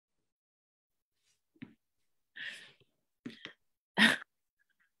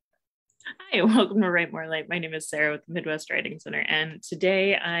Hi, welcome to Write More Light. My name is Sarah with the Midwest Writing Center, and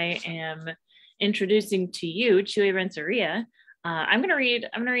today I am introducing to you Chuy Renteria. I'm gonna read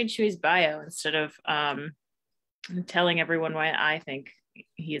Chuy's bio instead of telling everyone why I think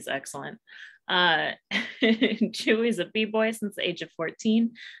he is excellent. Chuy is a b-boy since the age of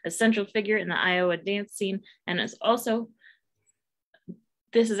 14, a central figure in the Iowa dance scene, and is also,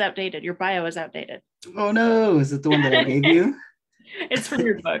 this is outdated. Your bio is outdated. Oh no, is it the one that I gave you? It's from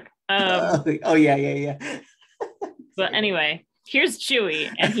your book. Oh yeah. But anyway, here's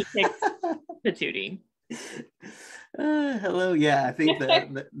Chuy, and he kicks patootie. Hello, yeah. I think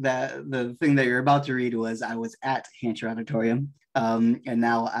the thing that you're about to read was I was at Chuy Auditorium, and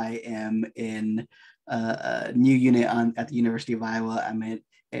now I am in a new unit at the University of Iowa. I'm in,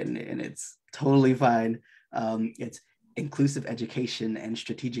 and it's totally fine. It's Inclusive Education and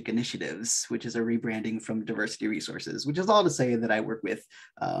Strategic Initiatives, which is a rebranding from Diversity Resources, which is all to say that I work with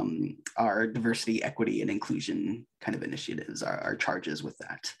our diversity, equity, and inclusion kind of initiatives, our charges with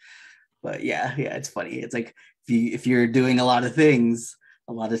that. But yeah, it's funny. It's like if you're doing a lot of things,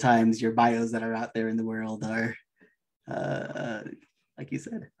 a lot of times your bios that are out there in the world are, like you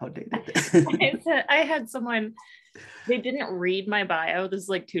said, outdated. I had someone, they didn't read my bio. This is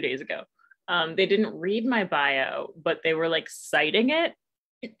like 2 days ago. They didn't read my bio, but they were like citing it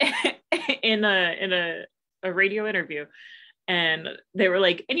in a radio interview. And they were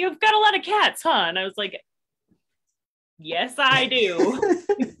like, and you've got a lot of cats, huh? And I was like, yes, I do.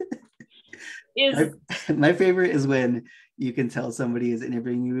 My favorite is when you can tell somebody is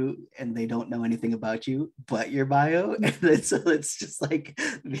interviewing you and they don't know anything about you but your bio, and then, so it's just like,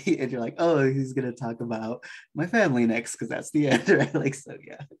 and you're like, oh, he's gonna talk about my family next because that's the end, right? Like, so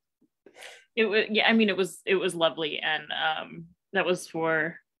yeah. It was, yeah, I mean, it was lovely, and that was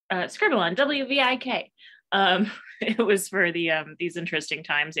for Scribble on WVIK. It was for the These Interesting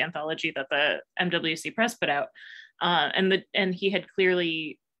Times anthology that the MWC Press put out, and he had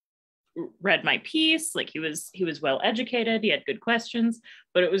clearly read my piece. Like, he was well educated, he had good questions,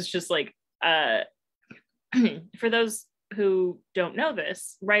 but it was just like, for those who don't know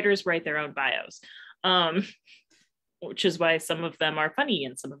this, writers write their own bios, which is why some of them are funny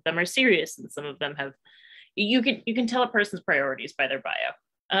and some of them are serious and some of them have, you can tell a person's priorities by their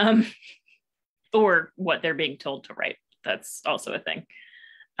bio, or what they're being told to write. That's also a thing.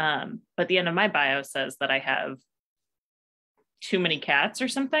 But the end of my bio says that I have too many cats or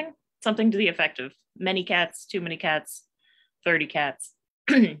something to the effect of many cats, too many cats, 30 cats.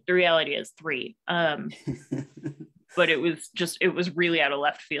 The reality is 3. But it was really out of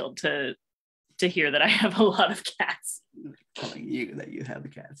left field to hear that I have a lot of cats. Telling you that you have the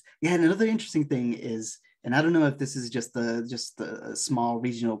cats. Yeah, and another interesting thing is, and I don't know if this is just the small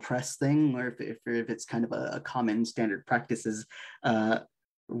regional press thing, or if it's kind of a common standard practice, is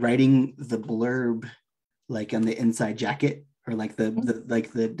writing the blurb like on the inside jacket, or like the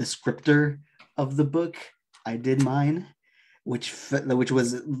descriptor of the book. I did mine, which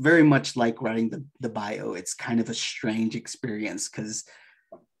was very much like writing the bio. It's kind of a strange experience because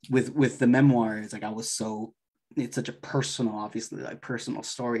with the memoir, it's like it's such a personal, obviously, like personal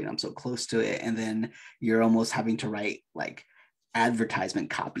story, and I'm so close to it, and then you're almost having to write like advertisement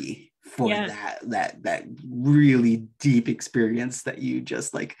copy for that really deep experience that you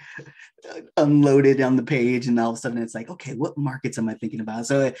just like unloaded on the page, and all of a sudden it's like, okay, what markets am I thinking about?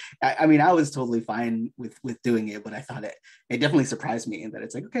 So I mean, I was totally fine with doing it, but I thought it definitely surprised me, and that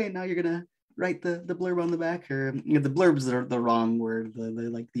it's like, okay, now you're gonna write the blurb on the back, or the blurbs are the wrong word, the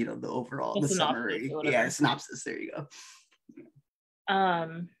like, the overall, the summary, synopsis, there you go.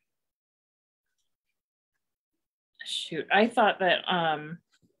 Shoot, I thought that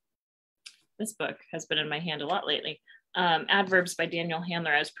this book has been in my hand a lot lately. Adverbs by Daniel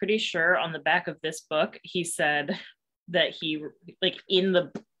Handler. I was pretty sure on the back of this book he said that he, like, in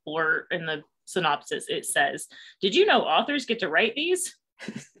the synopsis it says, did you know authors get to write these?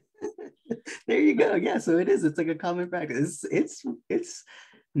 There you go. Yeah, so it's like a common practice. It's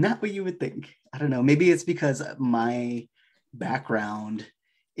not what you would think. I don't know, maybe it's because my background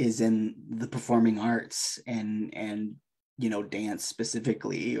is in the performing arts and dance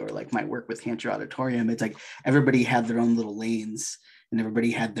specifically, or like my work with Chuy Auditorium. It's like everybody had their own little lanes and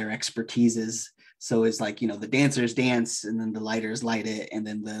everybody had their expertises. So it's like, the dancers dance, and then the lighters light it, and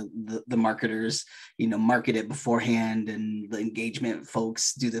then the marketers, market it beforehand, and the engagement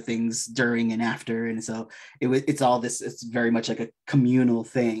folks do the things during and after. And so it's all this, it's very much like a communal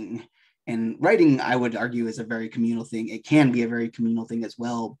thing. And writing, I would argue, is a very communal thing. It can be a very communal thing as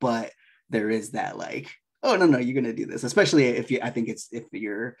well, but there is that like, oh no, you're gonna do this, especially if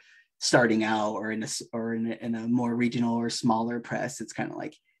you're starting out, or in a more regional or smaller press. It's kind of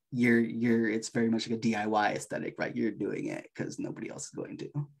like, it's very much like a DIY aesthetic, right? You're doing it because nobody else is going to.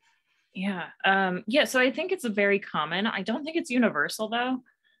 Yeah. Yeah. So I think it's a very common. I don't think it's universal though.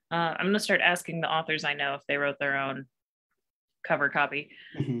 I'm going to start asking the authors I know if they wrote their own cover copy.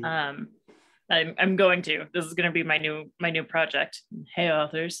 Mm-hmm. I'm going to. This is going to be my new project. Hey,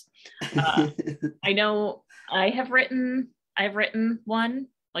 authors. I know I've written one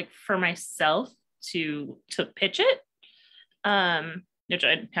like for myself to pitch it. Which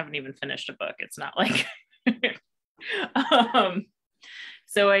I haven't even finished a book. It's not like.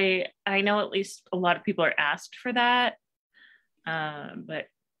 So I know at least a lot of people are asked for that. But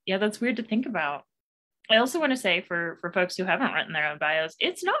yeah, that's weird to think about. I also want to say for folks who haven't written their own bios,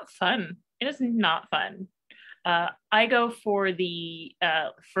 it's not fun. It is not fun. I go for the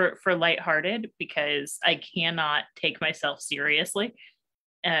for lighthearted because I cannot take myself seriously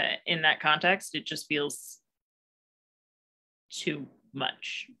in that context. It just feels too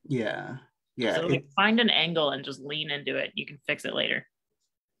much. Yeah. So like, find an angle and just lean into it. You can fix it later.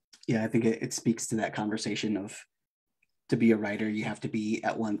 Yeah, I think it speaks to that conversation of, to be a writer, you have to be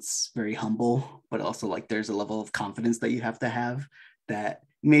at once very humble, but also like there's a level of confidence that you have to have that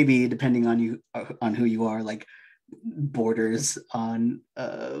maybe depending on you, on who you are, like borders on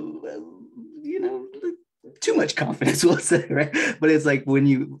too much confidence, we'll say, right? But it's like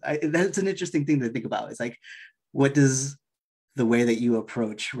when that's an interesting thing to think about. It's like, what does the way that you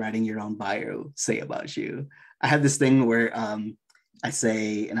approach writing your own bio say about you? I have this thing where I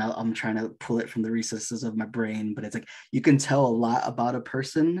say, and I'm trying to pull it from the recesses of my brain, but it's like, you can tell a lot about a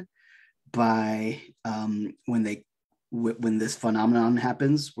person by when this phenomenon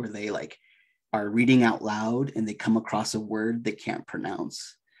happens where they like are reading out loud and they come across a word they can't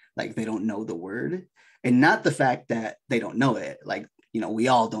pronounce, like they don't know the word. And not the fact that they don't know it, like, we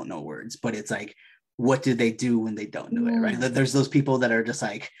all don't know words, but it's like, what do they do when they don't know it, right? There's those people that are just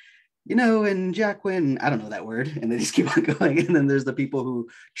like, and Jacqueline, I don't know that word, and they just keep on going. And then there's the people who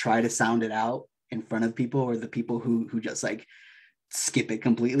try to sound it out in front of people, or the people who just like skip it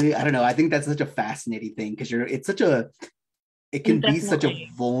completely. I don't know. I think that's such a fascinating thing because it can be such a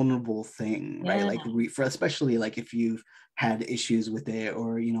vulnerable thing, right? Like for especially like if you've had issues with it,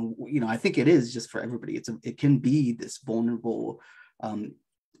 or I think it is just for everybody. It can be this vulnerable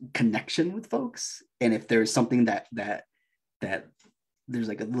connection with folks, and if there's something that there's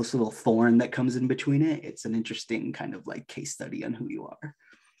like a little thorn that comes in between it, it's an interesting kind of like case study on who you are.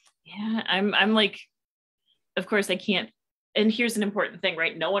 Yeah, I'm like, of course I can't. And here's an important thing,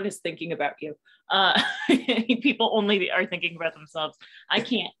 right? No one is thinking about you. People only are thinking about themselves. I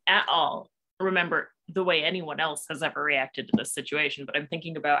can't at all remember the way anyone else has ever reacted to this situation, but I'm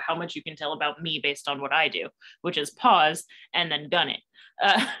thinking about how much you can tell about me based on what I do, which is pause and then gun it.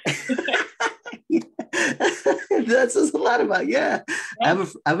 That says a lot about, yeah. I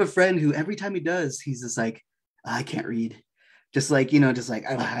have a friend who every time he does, he's just like, I can't read. Just like,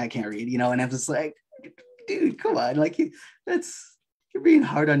 I can't read, and I'm just like, dude, come on, like you're being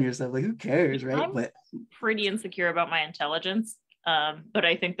hard on yourself. Like, who cares, right? I'm pretty insecure about my intelligence, but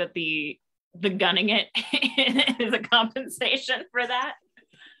I think that the gunning it is a compensation for that.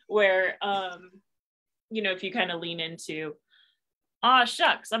 Where, if you kind of lean into, oh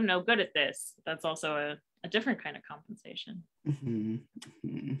shucks, I'm no good at this, that's also a different kind of compensation. Mm-hmm.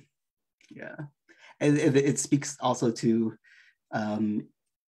 Mm-hmm. Yeah, and it speaks also to.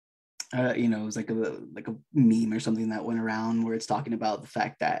 It was like a meme or something that went around where it's talking about the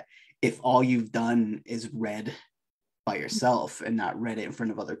fact that if all you've done is read by yourself and not read it in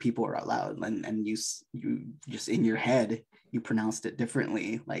front of other people or out loud, and you just in your head you pronounced it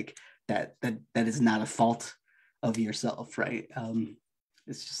differently, like that is not a fault of yourself, right?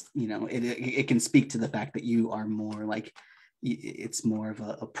 It's just it can speak to the fact that you are more like, it's more of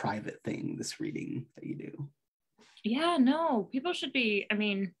a private thing, this reading that you do. Yeah, no, people should be, I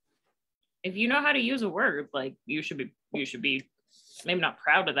mean, if you know how to use a word, like you should be maybe not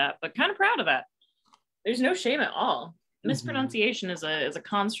proud of that, but kind of proud of that. There's no shame at all. Mispronunciation is a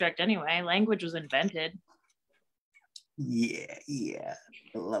construct anyway. Language was invented. Yeah.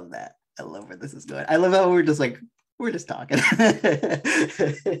 I love that. I love where this is going. I love how we're just talking.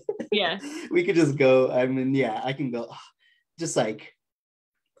 Yeah. We could just go. I mean, yeah, I can go just like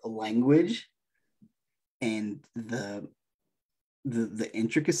language and the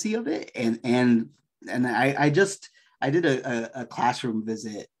intricacy of it, and I did a classroom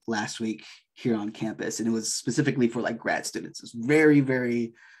visit last week here on campus, and it was specifically for like grad students. It's very,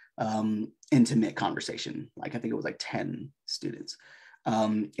 very intimate conversation. Like I think it was like 10 students.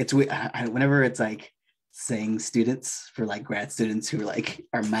 It's whenever it's like saying students for like grad students who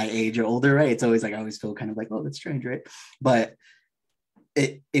are my age or older, right? It's always like I always feel kind of like, oh, that's strange, right? But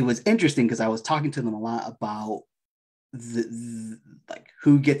it was interesting because I was talking to them a lot about like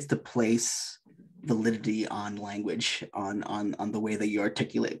who gets to place validity on language, on the way that you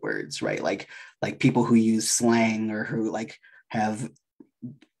articulate words, right? Like people who use slang, or who like have,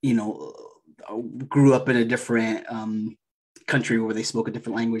 you know, grew up in a different country where they spoke a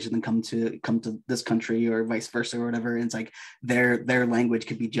different language, and then come to this country, or vice versa, or whatever. And it's like their language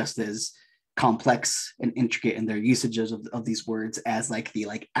could be just as complex and intricate in their usages of these words as like the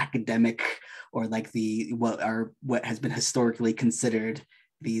like academic, or like the what has been historically considered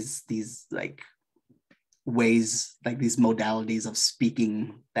these like ways, like these modalities of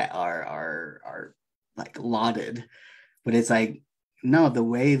speaking that are like lauded. But it's like, no, the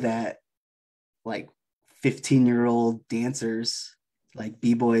way that like 15-year-old dancers, like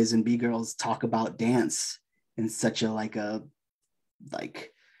b-boys and b-girls, talk about dance in such a like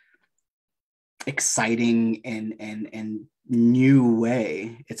exciting and new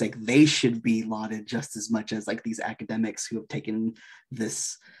way, it's like they should be lauded just as much as like these academics who have taken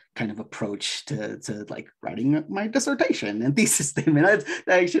this kind of approach to like writing my dissertation and thesis statement.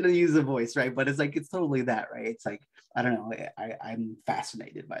 I should have used a voice, right? But it's like, it's totally that, right? It's like, I don't know, I'm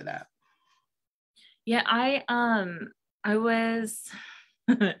fascinated by that. Yeah, I was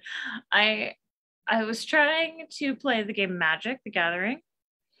I was trying to play the game Magic the Gathering,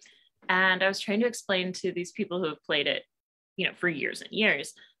 and I was trying to explain to these people who have played it, you know, for years and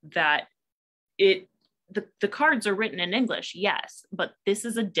years, that the cards are written in English, yes, but this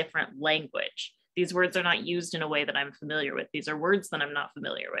is a different language. These words are not used in a way that I'm familiar with. These are words that I'm not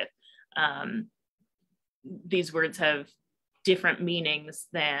familiar with. These words have different meanings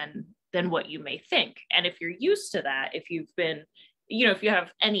than what you may think. And if you're used to that, if you've been, you know, if you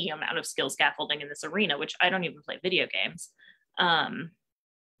have any amount of skill scaffolding in this arena, which I don't even play video games,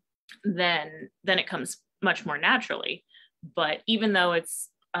 then it comes much more naturally. But even though it's,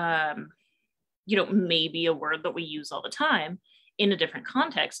 you know, maybe a word that we use all the time, in a different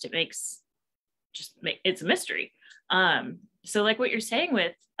context, it's a mystery. So like what you're saying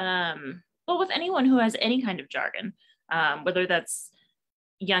with, well, with anyone who has any kind of jargon, whether that's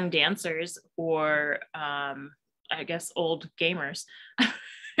young dancers or I guess old gamers,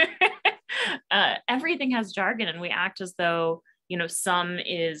 everything has jargon, and we act as though, you know, some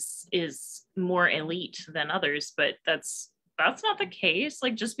is more elite than others, but that's not the case.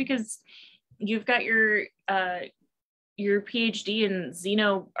 Like, just because you've got your PhD in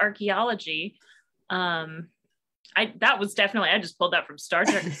xenoarchaeology, that was definitely, I just pulled that from Star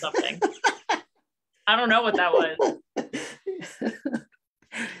Trek or something. I don't know what that was.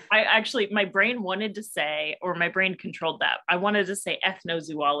 I actually, my brain wanted to say, or my brain controlled that, I wanted to say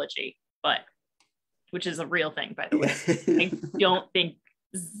ethnozoology, which is a real thing, by the way. I don't think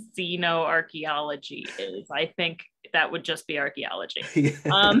xenoarchaeology is. I think that would just be archaeology. Is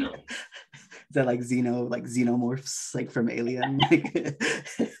that like xenomorphs, like from Alien?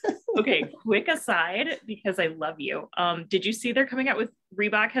 Okay, quick aside, because I love you. Did you see they're coming out with,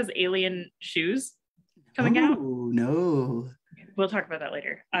 Reebok has alien shoes coming out? Oh, no. We'll talk about that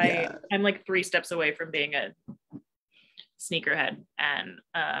later. Yeah. I'm like 3 steps away from being a sneakerhead, and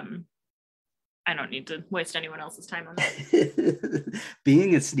I don't need to waste anyone else's time on that.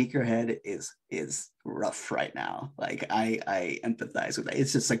 Being a sneakerhead is rough right now. Like I empathize with that.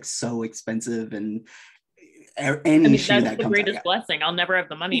 It's just like so expensive, and any shoe that's that the comes greatest out. blessing. I'll never have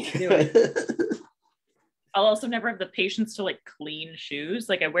the money to do it. I'll also never have the patience to like clean shoes.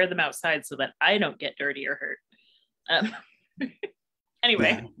 Like, I wear them outside so that I don't get dirty or hurt.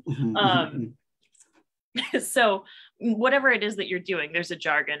 Anyway, so whatever it is that you're doing, there's a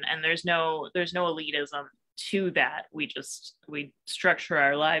jargon, and there's no elitism to that. We structure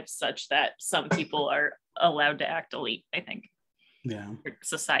our lives such that some people are allowed to act elite, I think. Yeah.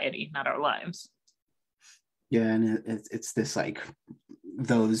 Society, not our lives. Yeah, and it's this like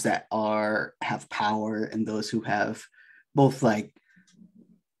those that have power, and those who have both like,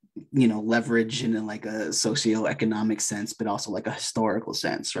 you know, leverage in like a socioeconomic sense, but also like a historical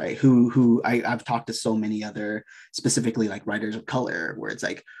sense, right? I've talked to so many other, specifically like writers of color, where it's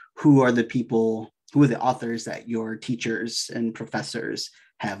like, who are the authors that your teachers and professors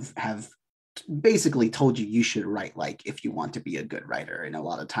have basically told you should write like if you want to be a good writer. And a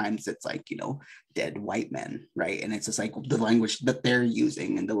lot of times it's like, you know, dead white men, right? And it's just like the language that they're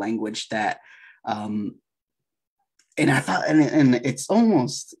using, and the language that and I thought, and it's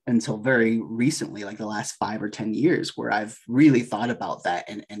almost until very recently, like the last 5 or 10 years, where I've really thought about that,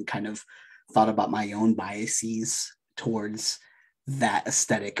 and kind of thought about my own biases towards that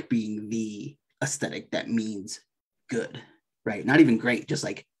aesthetic being the aesthetic that means good, right? Not even great, just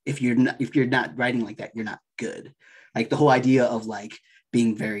like if you're not writing like that, you're not good. Like the whole idea of like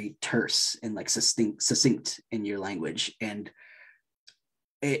being very terse and like succinct in your language. And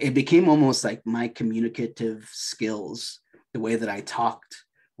it became almost like my communicative skills, the way that I talked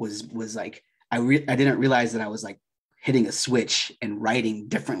was like, I didn't realize that I was like hitting a switch and writing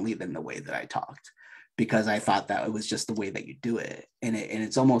differently than the way that I talked, because I thought that it was just the way that you do it. And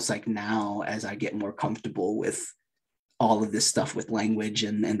it's almost like now, as I get more comfortable with all of this stuff with language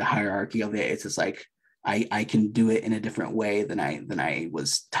and the hierarchy of it, it's just like I can do it in a different way than I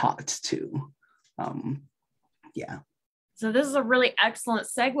was taught to. Yeah. So this is a really excellent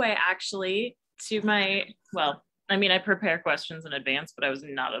segue, actually, to my, well, I mean, I prepare questions in advance, but I was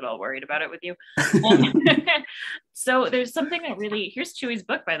not at all worried about it with you. So there's something that really, here's Chuy's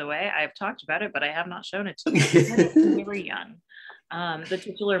book, by the way. I've talked about it, but I have not shown it to you when we were young. The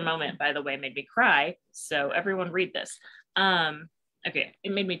titular moment, by the way, made me cry. So everyone read this. Okay,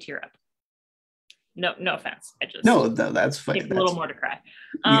 it made me tear up. No offense. I just no, that's fine. It's a little more to cry.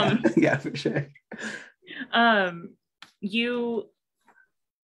 Yeah, for sure.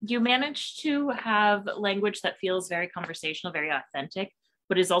 You manage to have language that feels very conversational, very authentic,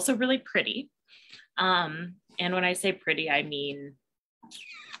 but is also really pretty. And when I say pretty, I mean,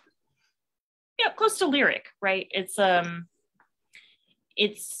 close to lyric, right? It's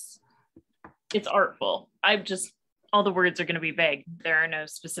artful. All the words are going to be vague. There are no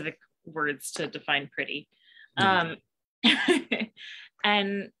specific words to define pretty. And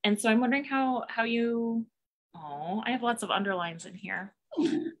so I'm wondering how you, I have lots of underlines in here.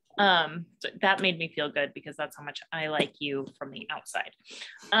 So that made me feel good, because that's how much I like you from the outside.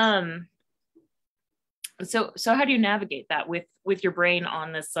 So how do you navigate that with your brain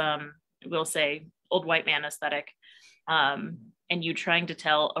on this, we'll say, old white man aesthetic, and you trying to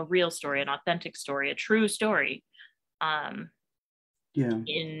tell a real story, an authentic story, a true story, in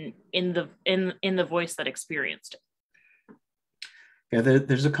the voice that experienced it? Yeah,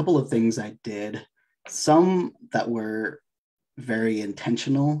 there's a couple of things I did, some that were very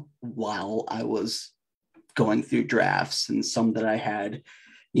intentional while I was going through drafts, and some that I had,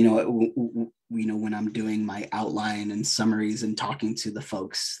 when I'm doing my outline and summaries and talking to the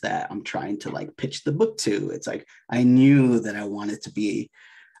folks that I'm trying to like pitch the book to. It's like, I knew that I wanted it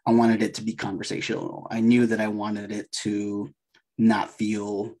to be conversational. I knew that I wanted it to not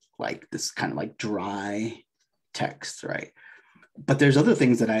feel like this kind of like dry text, right? But there's other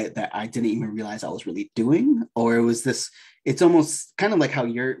things that I didn't even realize I was really doing, or it was this, it's almost kind of like how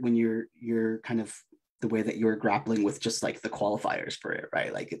when you're kind of the way that you're grappling with just like the qualifiers for it,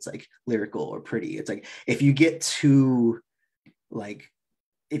 right? Like it's like lyrical or pretty. It's like, if you get too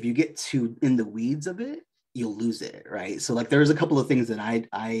in the weeds of it, you'll lose it, right? So like there's a couple of things that I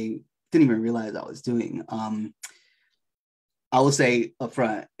didn't even realize I was doing. I will say up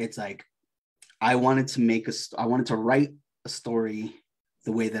front, it's like, I wanted to write a story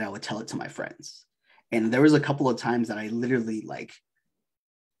the way that I would tell it to my friends. And there was a couple of times that I literally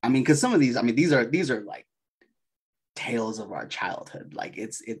because some of these are like tales of our childhood. Like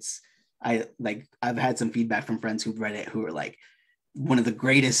I've had some feedback from friends who've read it who are like, one of the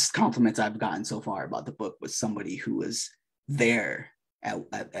greatest compliments I've gotten so far about the book was somebody who was there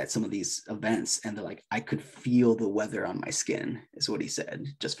at some of these events, and they're like, I could feel the weather on my skin, is what he said,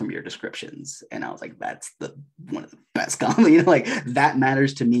 just from your descriptions. And I was like, that's one of the best compliments. Like that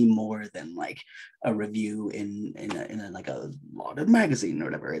matters to me more than like a review in like a lauded magazine or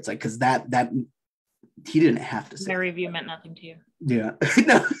whatever. It's like, because that he didn't have to say. My review meant nothing to you. Yeah.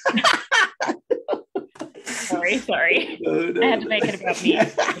 No. Sorry. No. I had to make it about me.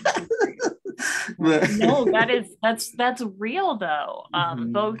 No, that's real though.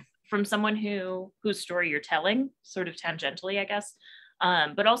 Both from someone whose story you're telling, sort of tangentially, I guess,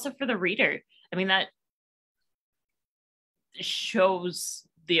 but also for the reader. I mean, that shows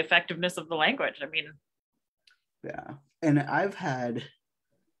the effectiveness of the language. I mean, yeah. And I've had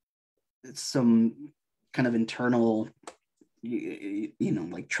some kind of internal,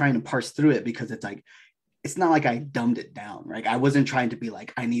 like trying to parse through it, because it's like, it's not like I dumbed it down, right? I wasn't trying to be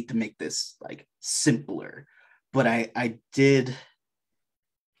like, I need to make this like simpler, but I did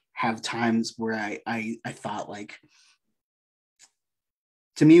have times where I thought like,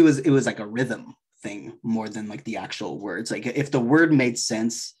 to me, it was like a rhythm thing more than like the actual words. Like if the word made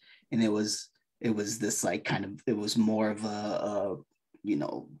sense and it was this like kind of, it was more of a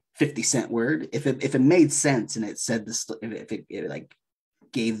 50-cent word. If it made sense and it said this, if it like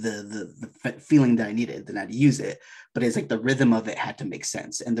gave the feeling that I needed, then I'd use it. But it's like the rhythm of it had to make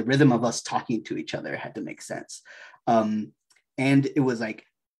sense, and the rhythm of us talking to each other had to make sense. And it was like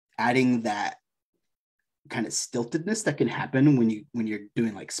adding that kind of stiltedness that can happen when you're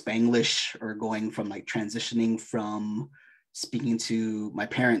doing like Spanglish, or going from like transitioning from speaking to my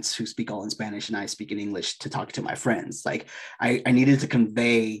parents who speak all in Spanish and I speak in English to talk to my friends. Like I needed to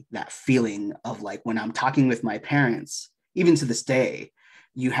convey that feeling of like when I'm talking with my parents, even to this day,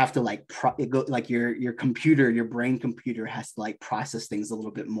 you have to like like your computer, your brain computer has to like process things a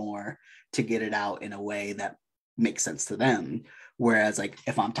little bit more to get it out in a way that makes sense to them. Whereas like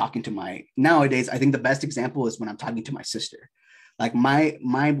if I'm talking to my nowadays, I think the best example is when I'm talking to my sister. Like my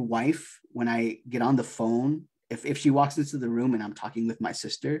wife, when I get on the phone, if she walks into the room and I'm talking with my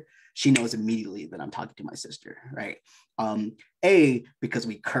sister, she knows immediately that I'm talking to my sister, right? Because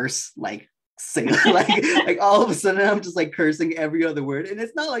we curse like say like all of a sudden I'm just like cursing every other word, and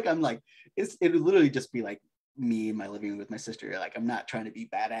it's not like I'm like it would literally just be like me in my living room with my sister. Like I'm not trying to be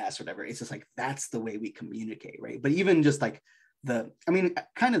badass or whatever. It's just like that's the way we communicate, right? But even just like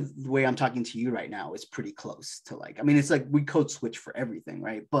kind of the way I'm talking to you right now is pretty close to like, I mean, it's like we code switch for everything,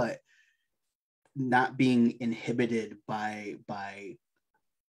 right? But not being inhibited by like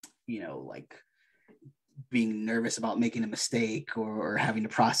being nervous about making a mistake or having to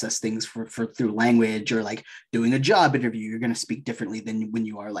process things for through language, or like doing a job interview, you're going to speak differently than when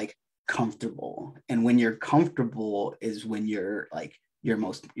you are like comfortable. And when you're comfortable is when you're like your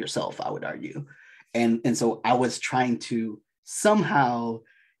most yourself, I would argue. And so I was trying to somehow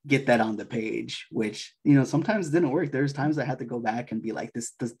get that on the page, which sometimes didn't work. There's times I had to go back and be like,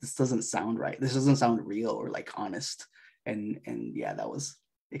 this doesn't sound right, this doesn't sound real or like honest. And yeah, that was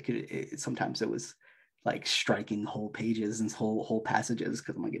sometimes it was like striking whole pages and whole passages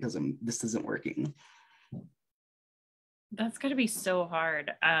because I'm like, this isn't working. That's got to be so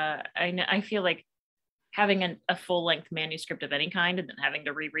hard. I feel like having a full-length manuscript of any kind and then having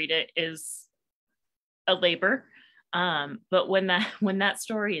to reread it is a labor. But when that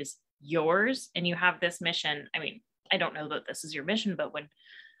story is yours and you have this mission, I mean, I don't know that this is your mission, but when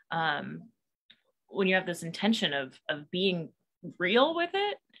you have this intention of being real with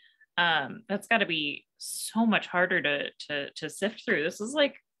it, that's got to be so much harder to sift through. This is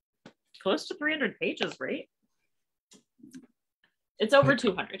like close to 300 pages, right? It's over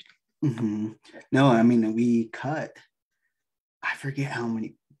 200. Mm-hmm. No, I mean, we cut, I forget how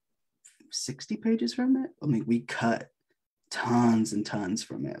many, 60 pages from it. I mean, we cut tons and tons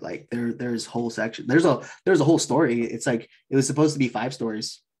from it. Like there's whole section. There's a whole story. It's like it was supposed to be 5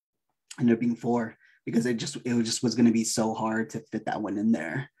 stories, ended up being 4 because it just was going to be so hard to fit that one in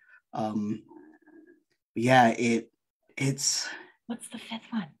there. Yeah, it's. What's the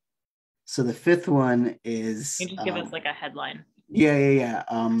 5th one? So the 5th one is. You just give us like a headline. Yeah.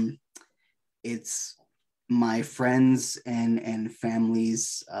 It's my friends and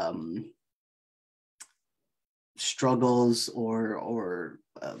families struggles or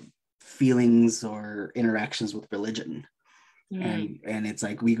feelings or interactions with religion. And it's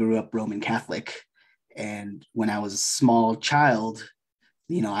like we grew up Roman Catholic, and when I was a small child,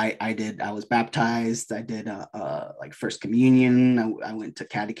 I was baptized, I did like first communion, I went to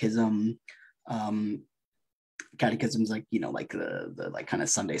catechism. Catechism's like like the like kind of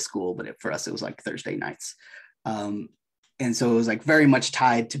Sunday school, but for us it was like Thursday nights. And so it was like very much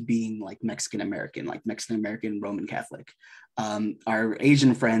tied to being like Mexican American Roman Catholic. Our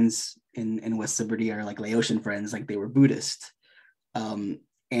Asian friends in West Liberty are like Laotian friends, like they were Buddhist.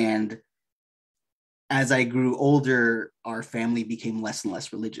 And as I grew older, our family became less and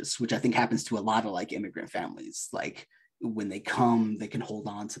less religious, which I think happens to a lot of like immigrant families. Like when they come, they can hold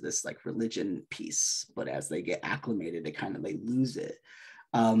on to this like religion piece, but as they get acclimated, they lose it.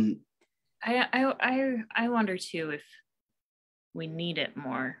 I wonder too if we need it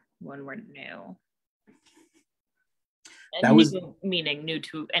more when we're new. That was meaning new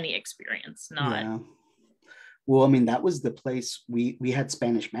to any experience, not. Yeah. Well, I mean, that was the place we had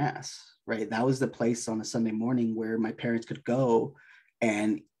Spanish Mass, right? That was the place on a Sunday morning where my parents could go.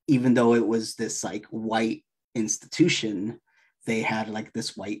 And even though it was this like white institution, they had like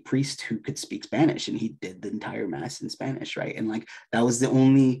this white priest who could speak Spanish, and he did the entire Mass in Spanish, right? And like that was the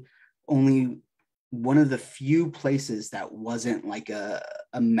only one of the few places that wasn't like a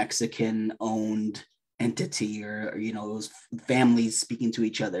Mexican owned entity, or it was families speaking to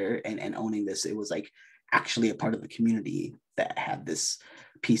each other and owning this. It was like actually a part of the community that had this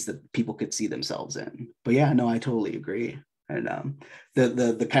piece that people could see themselves in. But yeah, no, I totally agree. And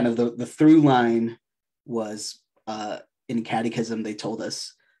the kind of the through line was in catechism, they told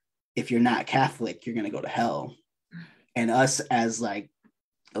us, if you're not Catholic, you're going to go to hell. And us as like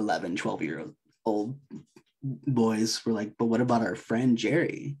 11, 12-year-old boys were like, but what about our friend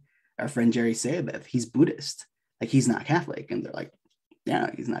Jerry Sabeth? He's Buddhist, like he's not Catholic. And they're like,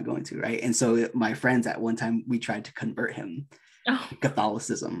 yeah, he's not going to, right? And so my friends at one time, we tried to convert him, Oh,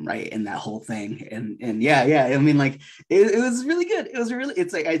 Catholicism, right? And that whole thing. And yeah. I mean, like it was really good. It was really,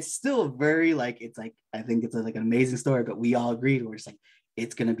 it's like, it's still very like, it's like, I think it's like an amazing story, but we all agreed, we're just like,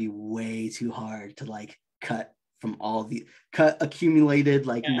 it's gonna be way too hard to like cut accumulated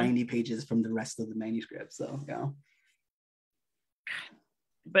like yeah. 90 pages from the rest of the manuscript. So yeah.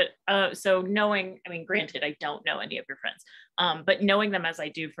 But so knowing, I mean, granted, I don't know any of your friends, but knowing them as I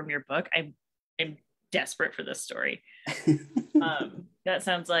do from your book, I'm desperate for this story. That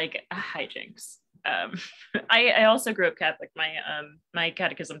sounds like a hijinks. I also grew up Catholic. My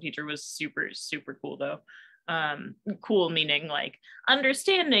catechism teacher was super cool though. Cool meaning like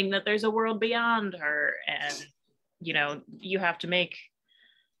understanding that there's a world beyond her, and you know, you have to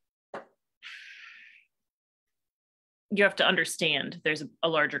understand there's a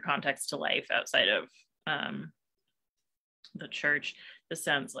larger context to life outside of the church. This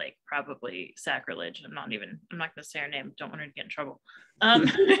sounds like probably sacrilege. I'm not going to say her name. Don't want her to get in trouble.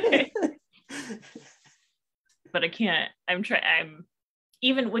 But I can't. I'm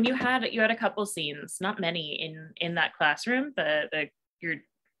even when you had a couple scenes, not many in that classroom, your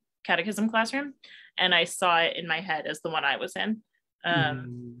catechism classroom, and I saw it in my head as the one I was in.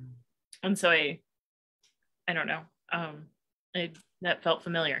 And so I don't know. That felt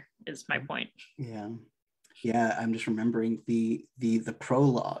familiar is my point. Yeah, I'm just remembering the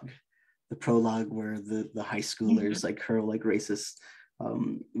prologue where the high schoolers like hurl like racist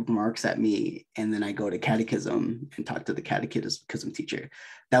remarks at me, and then I go to catechism and talk to the catechism teacher.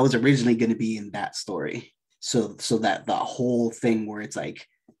 That was originally going to be in that story, so that the whole thing where it's like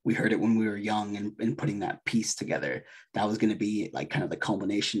we heard it when we were young and putting that piece together, that was going to be like kind of the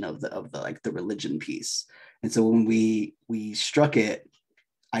culmination of the like the religion piece. And so when we struck it,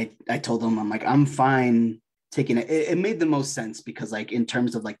 I told them, I'm like, I'm fine taking it. It made the most sense because like in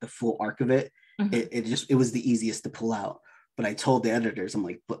terms of like the full arc of it, it was the easiest to pull out. But I told the editors, I'm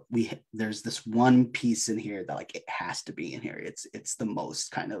like, but there's this one piece in here that like it has to be in here. It's the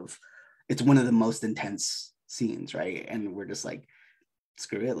most kind of, it's one of the most intense scenes, right? And we're just like,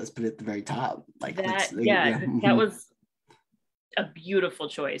 screw it, let's put it at the very top. Like that, that was a beautiful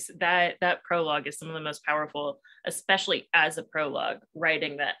choice. That prologue is some of the most powerful, especially as a prologue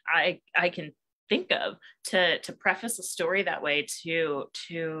writing that I can think of, to preface a story that way, to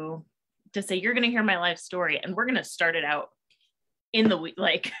say you're going to hear my life story and we're going to start it out in the week.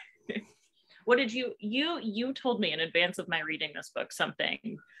 Like what did you told me in advance of my reading this book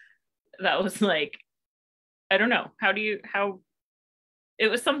something that was like, I don't know, how it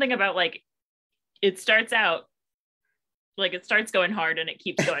was something about like it starts out like it starts going hard and it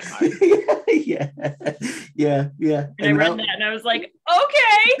keeps going hard. yeah. And I read that and I was like,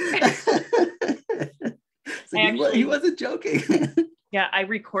 okay. So he wasn't joking. Yeah, I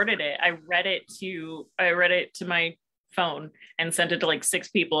recorded it. I read it to my phone and sent it to like 6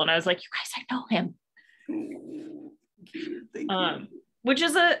 people, and I was like, you guys, I know him. Thank you. Which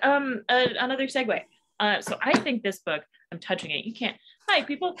is another segue. So I think this book, I'm touching it. You can't. Hi,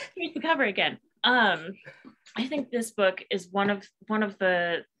 people. Here's the cover again. I think this book is one of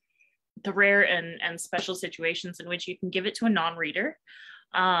the rare and special situations in which you can give it to a non-reader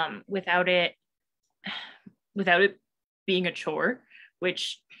without it being a chore,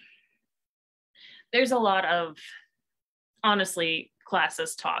 which there's a lot of, honestly,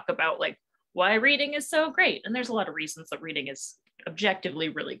 classist talk about like why reading is so great. And there's a lot of reasons that reading is objectively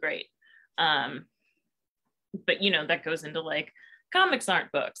really great. But you know, that goes into like comics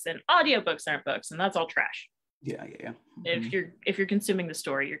aren't books and audiobooks aren't books, and that's all trash. Yeah. If you're consuming the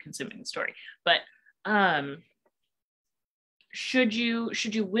story, you're consuming the story. But should you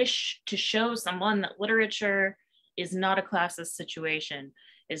wish to show someone that literature is not a classist situation,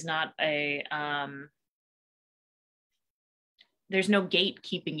 is not a there's no gate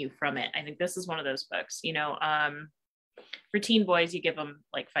keeping you from it. I think this is one of those books, you know, for teen boys, you give them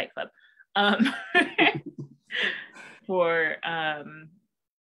like Fight Club. For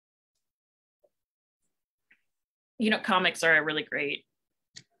you know, comics are a really great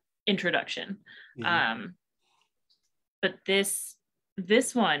introduction. But this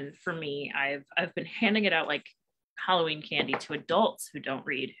one for me, I've been handing it out like Halloween candy to adults who don't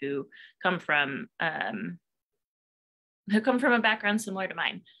read, who come from a background similar to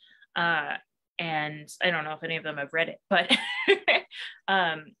mine. And I don't know if any of them have read it, but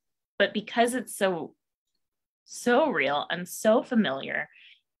but because it's so real and so familiar,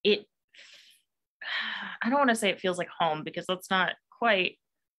 I don't want to say it feels like home, because that's not quite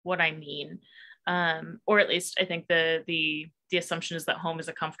what I mean. Or at least I think the assumption is that home is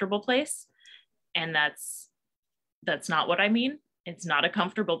a comfortable place, and that's not what I mean. It's not a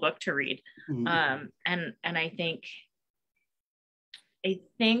comfortable book to read. And I think I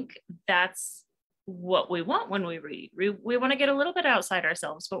think that's what we want when we read. We want to get a little bit outside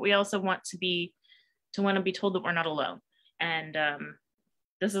ourselves, but we also want to be told that we're not alone. And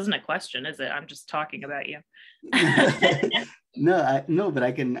this isn't a question, is it? I'm just talking about you. No, but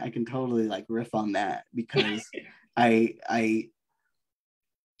I can totally like riff on that, because I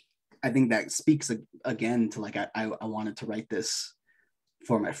think that speaks again to like I wanted to write this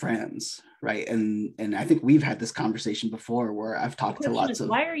for my friends, right? And I think we've had this conversation before where I've talked to lots of.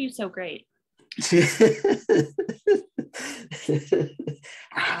 Why are you so great? Took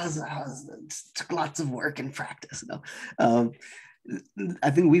lots of work and practice. No,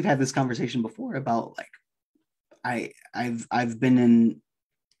 I think we've had this conversation before about like I've been in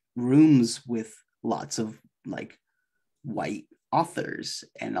rooms with lots of like white authors,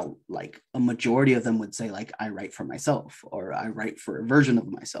 and like a majority of them would say like I write for myself, or I write for a version of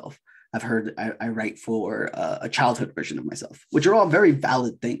myself. I've heard I write for a childhood version of myself, which are all very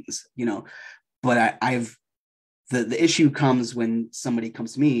valid things, you know. But I've the issue comes when somebody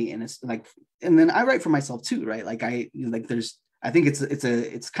comes to me and it's like, and then I write for myself too, right? Like I think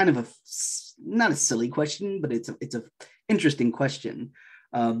it's kind of a, not a silly question, but it's a interesting question.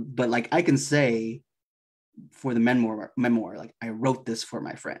 But like I can say for the memoir, like I wrote this for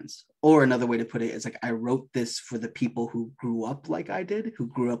my friends, or another way to put it is like I wrote this for the people who grew up like I did, who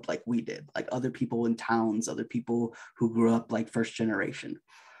grew up like we did, like other people in towns, other people who grew up like first generation.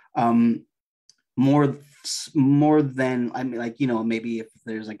 More than, I mean, like, you know, maybe if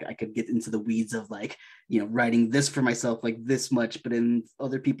there's like I could get into the weeds of like, you know, writing this for myself like this much, but in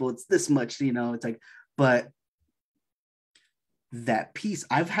other people it's this much, you know. It's like, but that piece,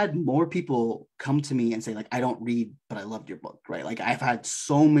 I've had more people come to me and say like I don't read but I loved your book, right? Like I've had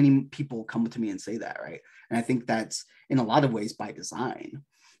so many people come to me and say that, right? And I think that's in a lot of ways by design.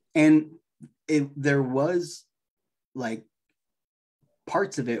 And there was like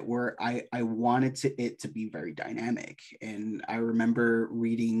parts of it where I wanted it to be very dynamic. And I remember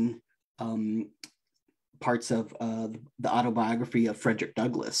reading parts of the autobiography of Frederick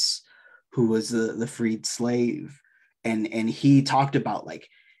Douglass, who was the freed slave. And he talked about like,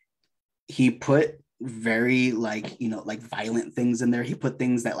 he put very like, you know, like violent things in there. He put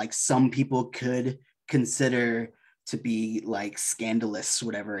things that like some people could consider to be like scandalous,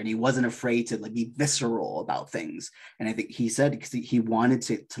 whatever. And he wasn't afraid to like be visceral about things. And I think he said, because he wanted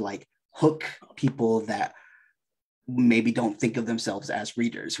to like hook people that maybe don't think of themselves as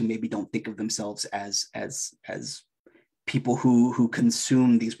readers, who maybe don't think of themselves as people who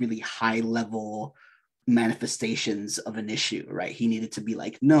consume these really high level manifestations of an issue, right? He needed to be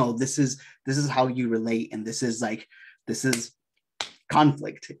like, no, this is how you relate, and this is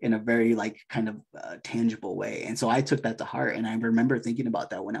conflict in a very like kind of tangible way. And so I took that to heart, and I remember thinking about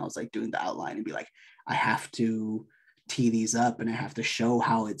that when I was like doing the outline, and be like, I have to tee these up, and I have to show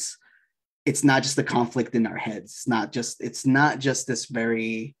how it's not just the conflict in our heads. It's not just this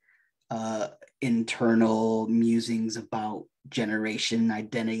very internal musings about generation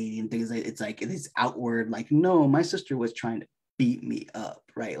identity and things. It's like it's outward, like, no, my sister was trying to beat me up,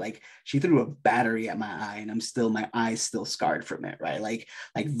 right? Like she threw a battery at my eye, and my eye's still scarred from it, right? Like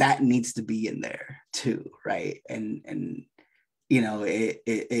that needs to be in there too, right? And you know,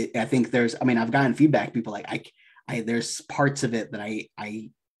 I think I've gotten feedback, people like I there's parts of it that I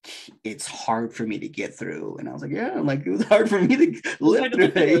it's hard for me to get through. And I was like, yeah, like it was hard for me to live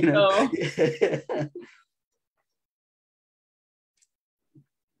through it, you know.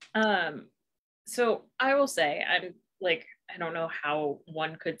 So I will say, I'm like, I don't know how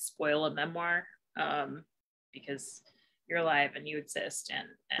one could spoil a memoir, because you're alive and you exist,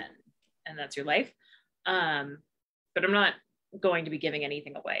 and that's your life. But I'm not going to be giving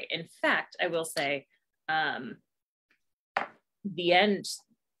anything away. In fact, I will say, the end,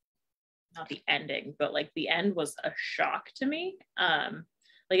 not the ending, but like the end was a shock to me.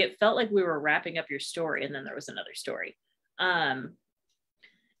 Like it felt like we were wrapping up your story, and then there was another story.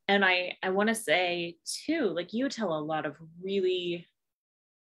 And I want to say too, like you tell a lot of really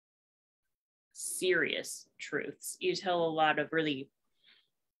serious truths. You tell a lot of really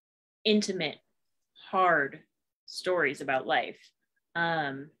intimate, hard stories about life.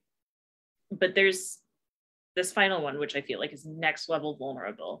 But there's this final one, which I feel like is next level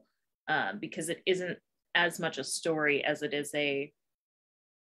vulnerable, because it isn't as much a story as it is a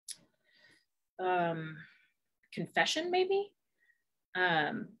confession, maybe.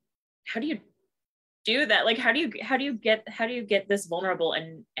 How do you do that? Like, how do you get this vulnerable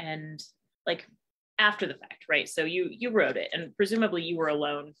and like after the fact, right? So you wrote it, and presumably you were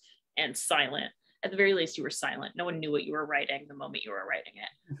alone and silent. At the very least, you were silent. No one knew what you were writing the moment you were writing it.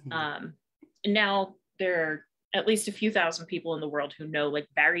 And now there are at least a few thousand people in the world who know like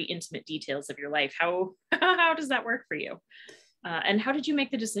very intimate details of your life. How how does that work for you? And how did you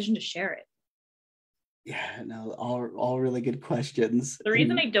make the decision to share it? Yeah, no, all really good questions. The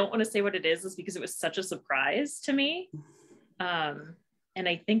reason I don't want to say what it is because it was such a surprise to me. And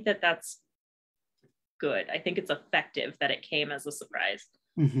I think that that's good. I think it's effective that it came as a surprise.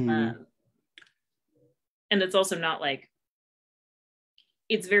 And it's also not like,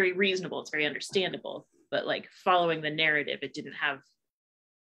 it's very reasonable, it's very understandable, but like following the narrative, it didn't have,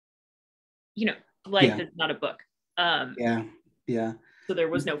 you know, life is not a book. Yeah. So there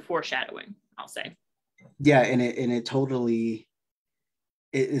was no foreshadowing, I'll say. Yeah, and it totally,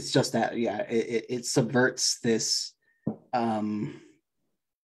 it's just that, yeah, it subverts this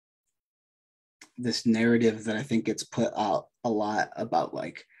this narrative that I think gets put out a lot about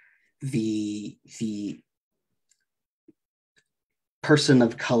like the person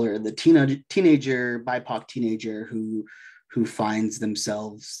of color, the teenager, BIPOC teenager who finds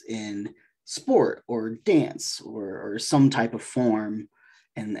themselves in sport or dance or some type of form,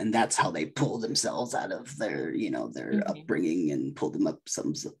 and that's how they pull themselves out of their, you know, their upbringing and pull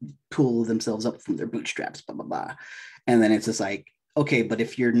themselves up from their bootstraps, blah blah blah. And then it's just like, okay, but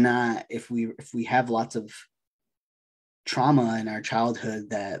if you're not, if we have lots of trauma in our childhood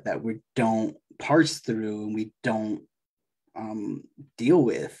that we don't parse through and we don't deal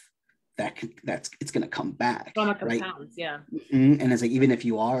with, it's going to come back, trauma right? compounds, yeah. And it's like, even if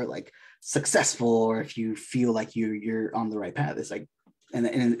you are like successful or if you feel like you're on the right path, it's like,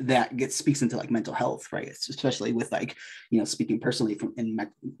 and that speaks into like mental health, right? It's especially with like, you know, speaking personally from in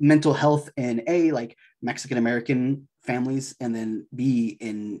mental health in like Mexican American families, and then B,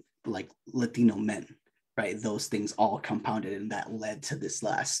 in like Latino men, right? Those things all compounded, and that led to this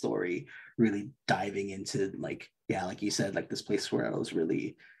last story really diving into like, yeah, like you said, like this place where I was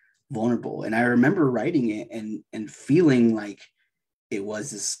really vulnerable. And I remember writing it and feeling like it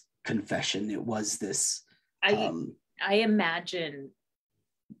was this confession. It was this. I imagine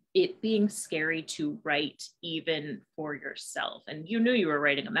it being scary to write even for yourself. And you knew you were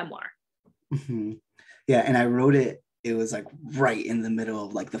writing a memoir. Yeah, and I wrote it, it was like right in the middle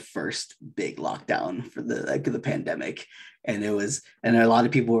of like the first big lockdown for the pandemic. And it was, and a lot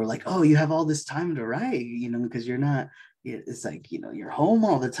of people were like, oh, you have all this time to write, you know, because you're not, it's like, you know, you're home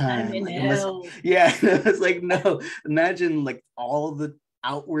all the time. Like, yeah, it's like, no, imagine like all the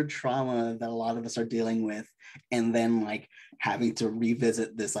outward trauma that a lot of us are dealing with, and then like having to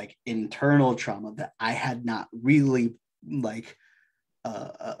revisit this like internal trauma that I had not really like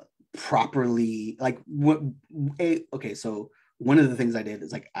properly like okay, so one of the things I did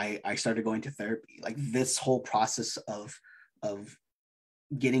is like I started going to therapy. Like this whole process of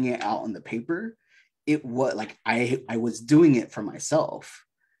getting it out on the paper, it was like I was doing it for myself,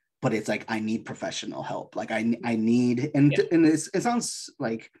 but it's like I need professional help. Like I need, and it sounds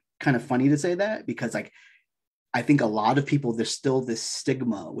like kind of funny to say that, because like I think a lot of people, there's still this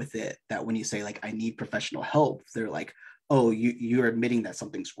stigma with it that when you say like I need professional help, they're like, oh, you're admitting that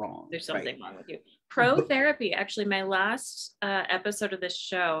something's wrong. There's something wrong with you. Pro therapy. Actually, my last episode of this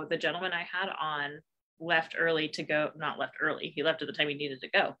show, the gentleman I had on left early to go, not left early, he left at the time he needed to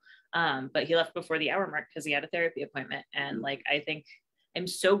go. But he left before the hour mark because he had a therapy appointment. And like, I think I'm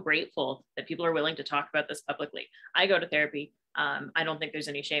so grateful that people are willing to talk about this publicly. I go to therapy. I don't think there's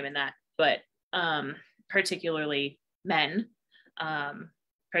any shame in that, but particularly men,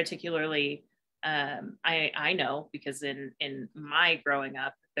 particularly I know, because in my growing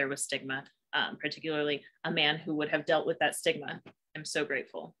up, there was stigma, particularly a man who would have dealt with that stigma. I'm so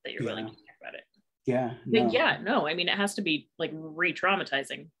grateful that you're willing to talk about it. Yeah. No, I mean, it has to be like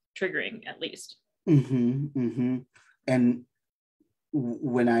re-traumatizing, triggering at least. And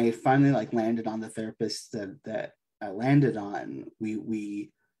when I finally like landed on the therapist that I landed on,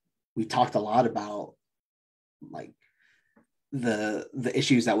 we talked a lot about like the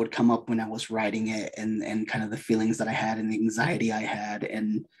issues that would come up when I was writing it, and kind of the feelings that I had and the anxiety I had.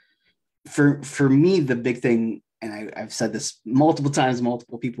 And for me, the big thing, and I've said this multiple times,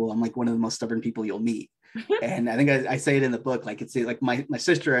 multiple people, I'm like one of the most stubborn people you'll meet. And I think I say it in the book, like it's like my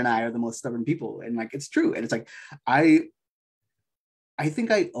sister and I are the most stubborn people, and like it's true. And it's like I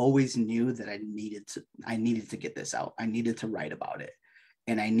think I always knew that I needed to get this out. I needed to write about it,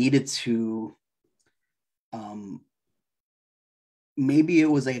 and I needed to maybe it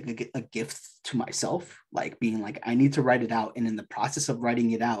was like a gift to myself, like being like, I need to write it out, and in the process of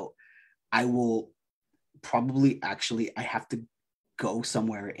writing it out, I will probably I have to go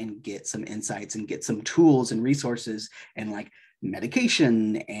somewhere and get some insights and get some tools and resources and like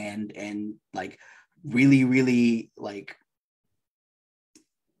medication and like really like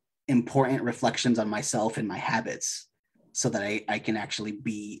important reflections on myself and my habits so that I can actually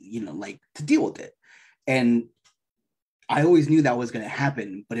be, like, to deal with it. And I always knew that was going to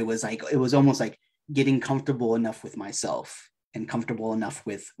happen, but it was almost like getting comfortable enough with myself and comfortable enough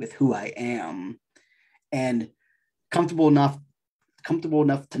with who I am, and comfortable enough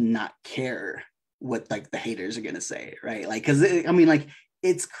to not care what like the haters are going to say, right? Like, because I mean, like,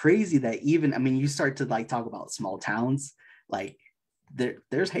 it's crazy that even, I mean, you start to like talk about small towns, like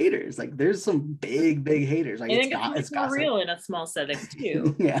there's haters, like there's some big haters, like I think it's more gossip. real in a small setting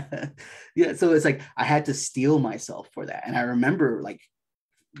too. yeah, so it's like I had to steel myself for that. And I remember like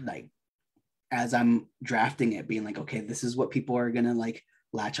as I'm drafting it being like, okay, this is what people are gonna like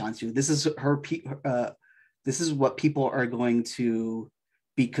latch onto, this is this is what people are going to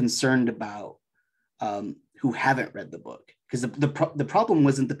be concerned about, who haven't read the book. Because the problem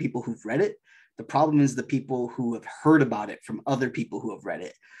wasn't the people who've read it. The problem is the people who have heard about it from other people who have read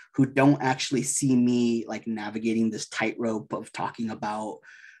it, who don't actually see me like navigating this tightrope of talking about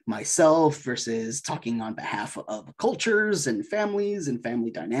myself versus talking on behalf of cultures and families and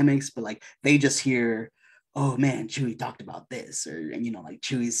family dynamics. But like they just hear, oh man, Chuy talked about this, or, and like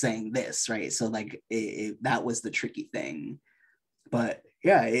Chuy's saying this, right? So like that was the tricky thing. But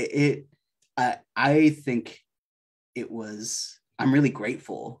yeah, I think it was, I'm really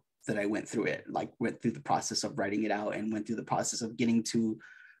grateful that I went through it, like went through the process of writing it out and went through the process of getting to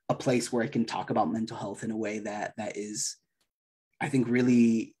a place where I can talk about mental health in a way that is, I think,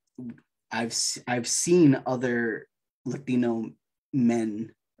 really, I've seen other Latino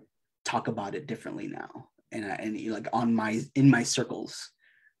men talk about it differently now, and like in my circles,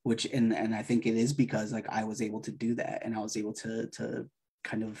 which and I think it is because like I was able to do that, and I was able to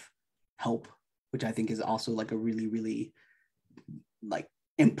kind of help, which I think is also like a really, really like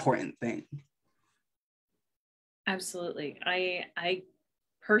important thing. Absolutely. I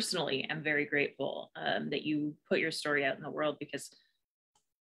personally am very grateful that you put your story out in the world, because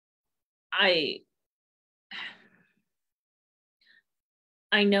I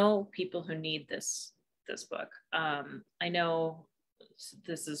know people who need this book. I know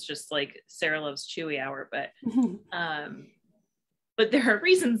this is just like Sarah Loves Chuy hour, but but there are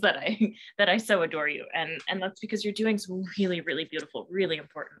reasons that I so adore you, and that's because you're doing some really, really beautiful, really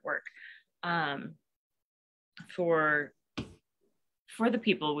important work for the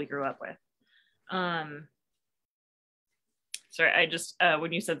people we grew up with. Sorry, I just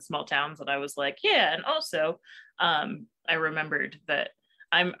when you said small towns, and I was like, yeah, and also I remembered that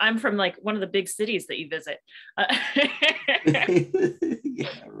I'm from like one of the big cities that you visit. Yeah,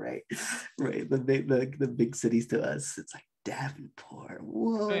 right. The big cities to us, it's like Davenport.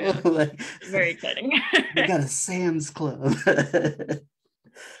 Whoa, yeah. Like very exciting. We got a Sam's Club.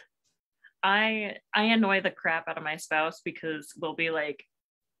 I annoy the crap out of my spouse because we'll be like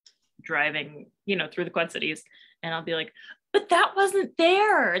driving, through the Quad Cities, and I'll be like, but that wasn't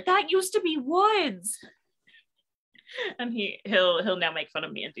there. That used to be woods. And he'll now make fun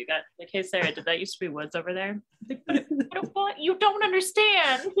of me and do that. Like, hey Sarah, did that used to be woods over there? Like, but what? You don't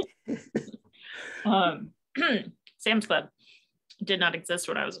understand. Sam's Club did not exist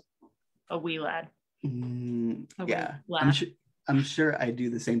when I was a wee lad. Yeah, I'm sure I do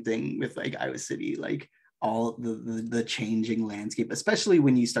the same thing with like Iowa City, like all the changing landscape, especially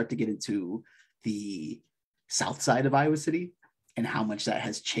when you start to get into the south side of Iowa City and how much that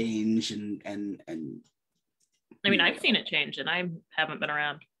has changed and I mean, I've seen it change, and I haven't been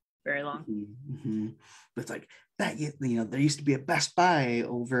around very long. Mm-hmm. But it's like that, there used to be a Best Buy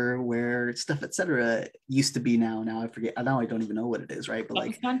over where stuff, etc. used to be. Now I forget. Now I don't even know what it is, right? But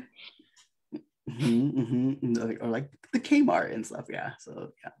like, or like the Kmart and stuff. Yeah.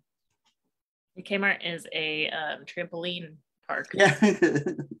 So yeah. The Kmart is a trampoline park. Yeah.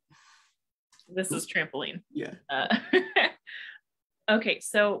 This is trampoline. Yeah. Okay,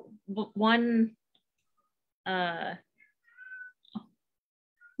 so one.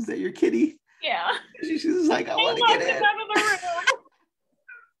 Is that your kitty? Yeah. She's just like, I want to get in. Out of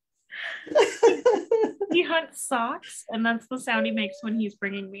the room. He hunts socks, and that's the sound he makes when he's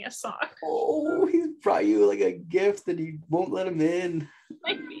bringing me a sock. Oh, he's brought you like a gift and he won't let him in.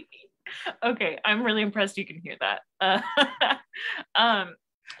 Like baby. Okay, I'm really impressed you can hear that.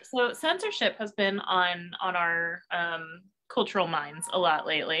 So censorship has been on our cultural minds a lot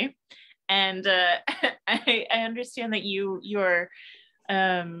lately. And I understand that you're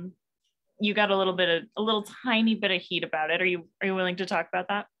you got a little tiny bit of heat about it. Are you willing to talk about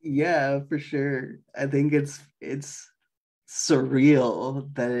that? Yeah, for sure. I think it's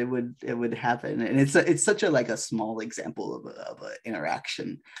surreal that it would happen, and it's such a like a small example of an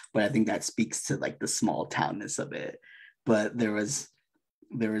interaction, but I think that speaks to like the small townness of it. But there was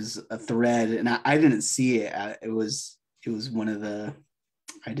there was a thread, and I didn't see it. It was one of the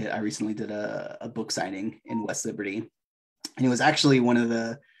I recently did a book signing in West Liberty, and it was actually one of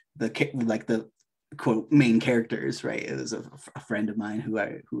the like the quote main characters, right? It was a friend of mine who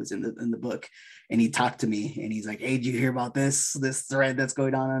was in the book, and he talked to me, and he's like, "Hey, did you hear about this thread that's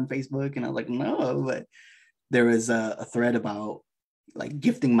going on Facebook?" And I was like, "No," but there was a thread about like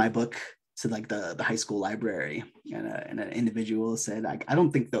gifting my book to like the high school library, and an individual said, I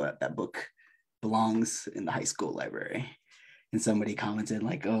don't think that book belongs in the high school library. And somebody commented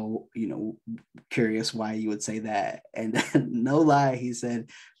like, "Oh, curious why you would say that." And then, no lie, he said,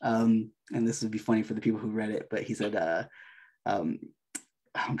 and this would be funny for the people who read it, but he said, I'm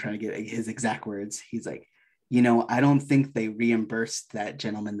trying to get his exact words. He's like, I don't think they reimbursed that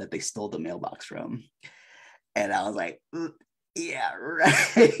gentleman that they stole the mailbox from. And I was like, yeah,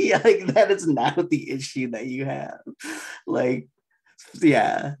 right. Yeah, like that is not the issue that you have. Like,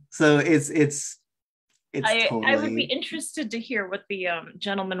 yeah. So it's I would be totally. interested to hear what the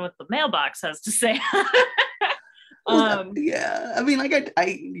gentleman with the mailbox has to say. Yeah, I mean, like But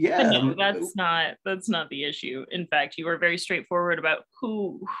yeah. no, that's not the issue. In fact, you were very straightforward about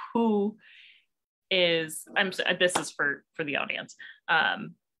who is. This is for the audience.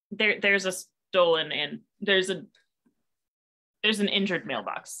 There's a stolen and there's an injured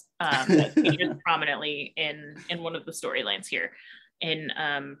mailbox that features prominently in one of the storylines here in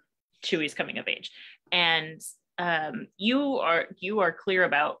Chuy's coming of age, and you are clear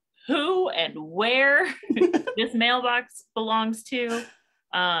about who and where this mailbox belongs to,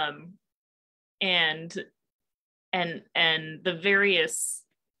 and the various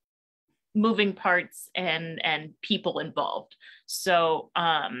moving parts and people involved. So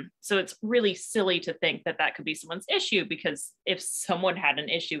it's really silly to think that could be someone's issue, because if someone had an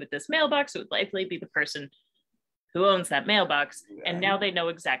issue with this mailbox, it would likely be the person who owns that mailbox, and now they know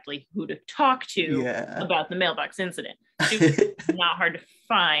exactly who to talk to about the mailbox incident. Not hard to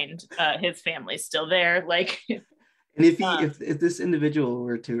find. His family's still there. Like, and if this individual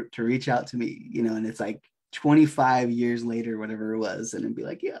were to reach out to me, and it's like 25 years later, whatever it was, and it'd be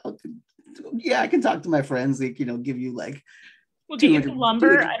like, I can talk to my friends, like, give you like we'll get you some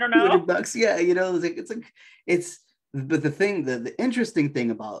lumber. I don't know. $200. Yeah, it's but the interesting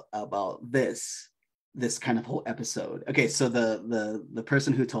thing about this kind of whole episode. Okay, so the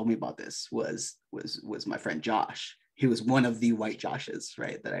person who told me about this was my friend Josh. He was one of the white Joshes,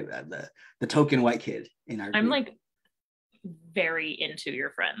 right? That I had the token white kid in our group. I'm like very into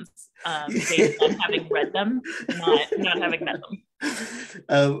your friends, based on having read them, not having met them.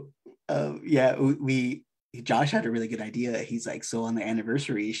 Yeah, Josh had a really good idea. He's like, so on the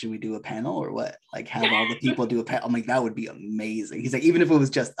anniversary, should we do a panel or what? Like, have all the people do a panel? I'm like, that would be amazing. He's like, even if it was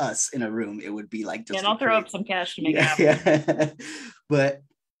just us in a room, it would be like just. And I'll throw up some cash to make it happen. Yeah. But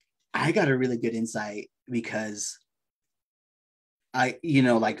I got a really good insight because like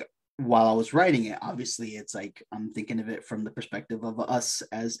while I was writing it, obviously it's like I'm thinking of it from the perspective of us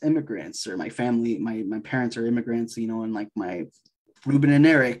as immigrants, or my family, my parents are immigrants, and like my Ruben and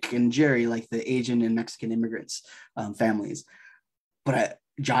Eric and Jerry, like the Asian and Mexican immigrants families. But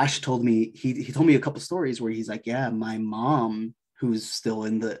Josh told me, he told me a couple stories where he's like, yeah, my mom, who's still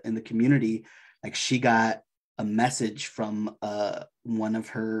in the community, like she got a message from one of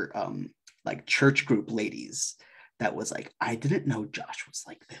her like church group ladies that was like, I didn't know Josh was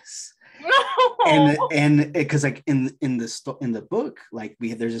like this. And because like in the book, like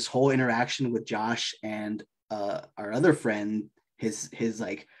there's this whole interaction with Josh and our other friend, his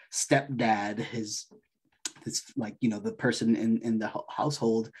like stepdad, his like the person in the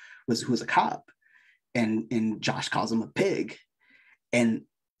household who was a cop, and Josh calls him a pig. And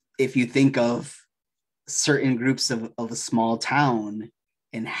if you think of certain groups of a small town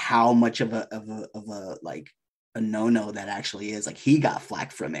and how much of a like a no-no that actually is, like he got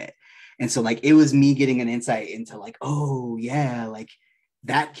flack from it. And so like it was me getting an insight into like, oh yeah, like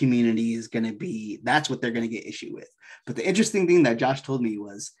that community is going to be, that's what they're going to get issue with. But the interesting thing that Josh told me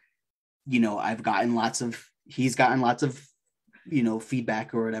was, he's gotten lots of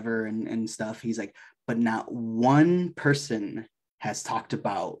feedback or whatever and stuff. He's like, but not one person has talked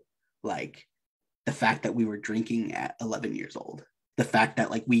about like the fact that we were drinking at 11 years old. The fact that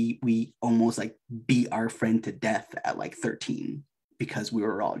like we almost like beat our friend to death at like 13 because we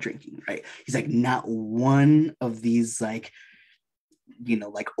were all drinking, right? He's like, not one of these like,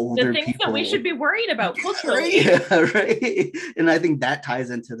 like older the things people that we should be worried about culturally. Yeah, right. And I think that ties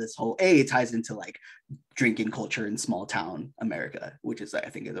into this whole it ties into like drinking culture in small town America, which is I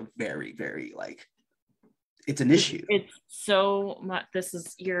think is a very, very like it's an issue. It's so much. This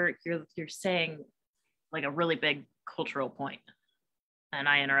is you're saying like a really big cultural point. and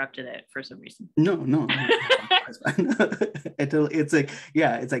I interrupted it for some reason. No. It's like,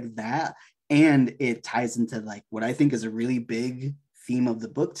 yeah, it's like that. And it ties into like what I think is a really big theme of the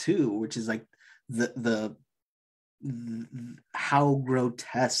book too, which is like the how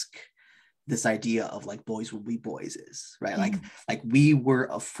grotesque this idea of like boys will be boys is, right? Like we were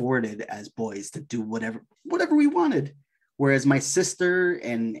afforded as boys to do whatever we wanted, whereas my sister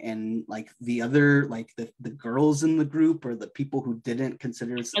and like the other, like the girls in the group, or the people who didn't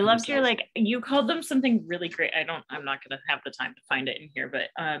consider I loved your, like, you called them something really great. I'm not gonna have the time to find it in here, but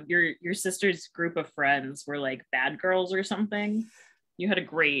your sister's group of friends were like bad girls or something. You had a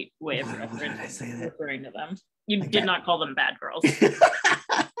great way of referring to them. You like did not call them bad girls.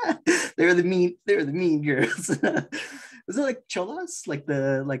 They're the mean girls. Was it like cholas, like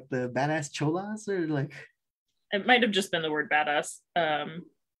the badass cholas, or like? It might have just been the word badass. I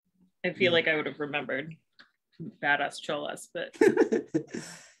feel like I would have remembered badass cholas, but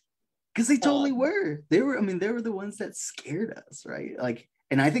because they totally were. They were. I mean, they were the ones that scared us, right? Like,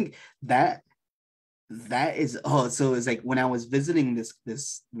 and I think that is, so it's like when I was visiting the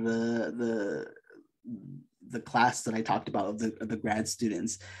class that I talked about of the grad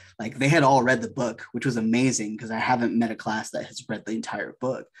students, like they had all read the book, which was amazing because I haven't met a class that has read the entire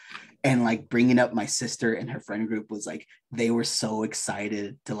book. And like bringing up my sister and her friend group was like, they were so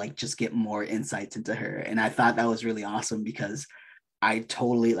excited to like just get more insights into her. And I thought that was really awesome because I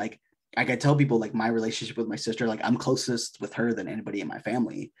totally like I tell people like my relationship with my sister, like I'm closest with her than anybody in my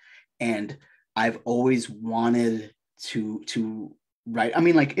family. And I've always wanted to write. I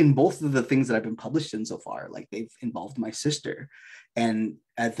mean, like in both of the things that I've been published in so far, like they've involved my sister. And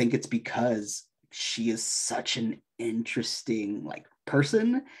I think it's because she is such an interesting like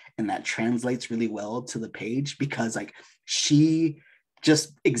person, and that translates really well to the page because like she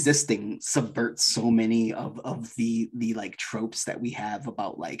just existing subverts so many of the like tropes that we have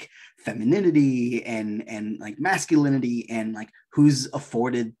about like femininity and like masculinity and like who's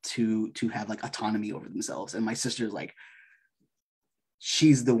afforded to have like autonomy over themselves. And my sister's like,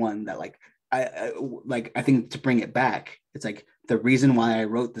 she's the one that like I think to bring it back, it's like the reason why I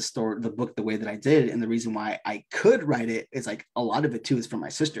wrote the book the way that I did, and the reason why I could write it is like a lot of it too is from my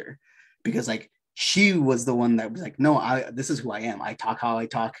sister, because like she was the one that was like, no, this is who I am. I talk how I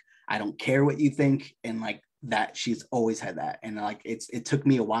talk. I don't care what you think. And like that, she's always had that. And like, it took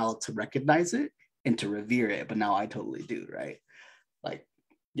me a while to recognize it and to revere it, but now I totally do. Right. Like,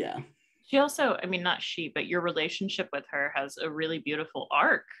 yeah. She also, I mean, not she, but your relationship with her has a really beautiful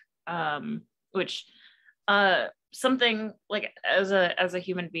arc, which something like as a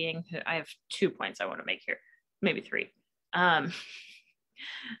human being, I have 2 points I want to make here, maybe 3.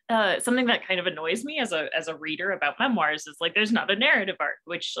 Something that kind of annoys me as a reader about memoirs is like there's not a narrative arc,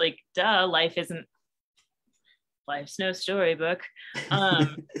 which like life's no storybook.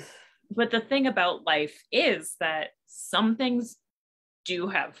 But the thing about life is that some things do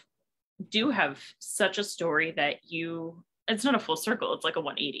have such a story that it's not a full circle, it's like a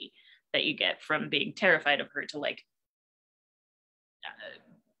 180 that you get from being terrified of her to like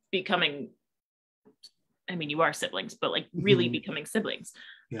becoming, I mean, you are siblings, but like really becoming siblings.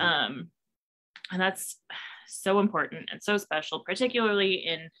 Yeah. And that's so important and so special, particularly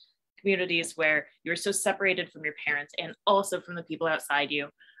in communities where you're so separated from your parents and also from the people outside you,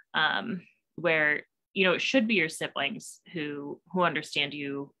 where, you know, it should be your siblings who understand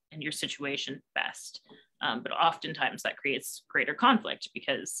you and your situation best. But oftentimes that creates greater conflict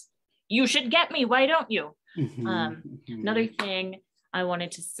because you should get me, why don't you? Another thing I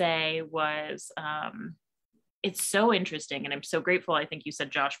wanted to say was, it's so interesting, and I'm so grateful. I think you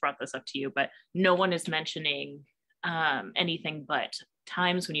said Josh brought this up to you, but no one is mentioning anything but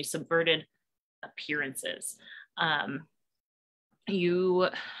times when you subverted appearances. You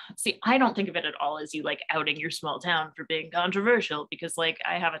see, I don't think of it at all as you like outing your small town for being controversial, because like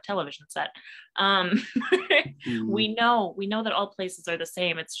I have a television set. We know that all places are the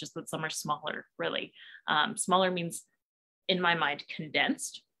same. It's just that some are smaller, really. Smaller means, in my mind,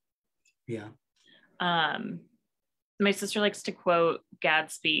 condensed. Yeah. My sister likes to quote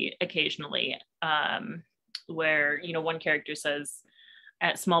Gatsby occasionally, where, you know, one character says,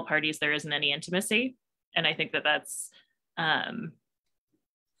 at small parties, there isn't any intimacy. And I think that that's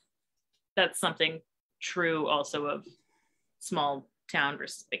something true also of small town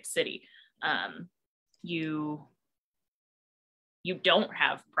versus big city. You don't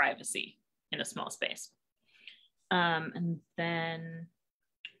have privacy in a small space. And then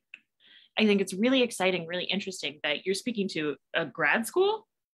I think it's really exciting, really interesting that you're speaking to a grad school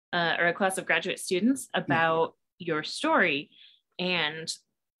or a class of graduate students about your story. And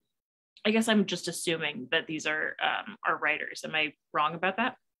I guess I'm just assuming that these are writers. Am I wrong about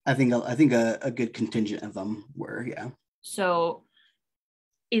that? I think a good contingent of them were, yeah. So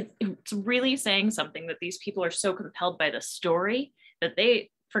it's really saying something that these people are so compelled by the story that they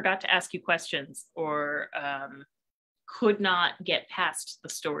forgot to ask you questions, or could not get past the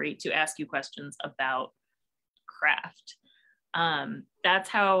story to ask you questions about craft. That's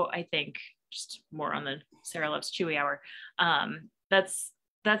how I think, just more on the Sarah Loves Chewy hour,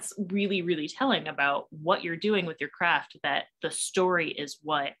 that's really, really telling about what you're doing with your craft, that the story is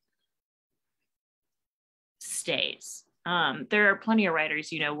what stays. There are plenty of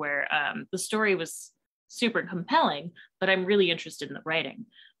writers, where the story was super compelling, but I'm really interested in the writing,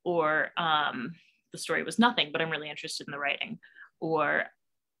 or the story was nothing, but I'm really interested in the writing, or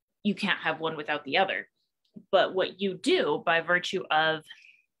you can't have one without the other. But what you do by virtue of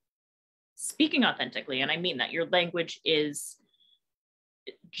speaking authentically, and I mean that, your language is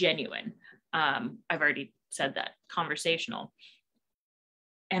genuine. I've already said that, conversational.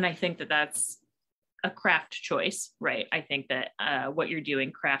 And I think that that's a craft choice, right? I think that what you're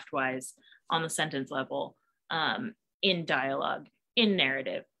doing craft-wise on the sentence level, in dialogue, in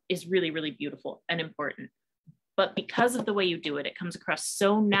narrative, is really, really beautiful and important. But because of the way you do it, it comes across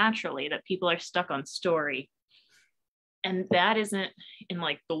so naturally that people are stuck on story. And that isn't, in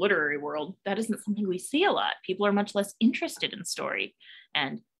like the literary world, that isn't something we see a lot. People are much less interested in story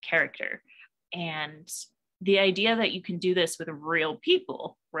and character. And the idea that you can do this with real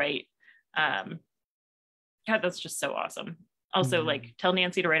people, right? God, that's just so awesome. Also, like, tell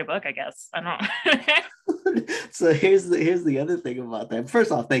Nancy to write a book, I guess. I don't know. So here's the other thing about that.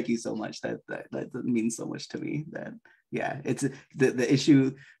 First off, thank you so much. That means so much to me. That, yeah, it's the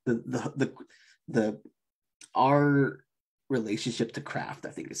issue, the our relationship to craft, I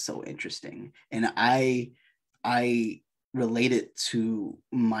think, is so interesting. And I relate it to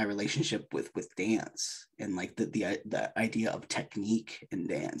my relationship with dance, and like the idea of technique in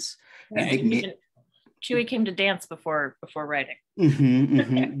dance. Yeah, and I think Chuy came to dance before writing.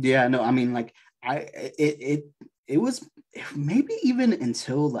 Yeah, no, I mean, like, it was maybe even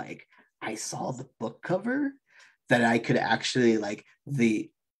until like I saw the book cover that I could actually, like,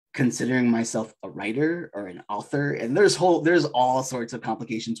 considering myself a writer or an author, and there's all sorts of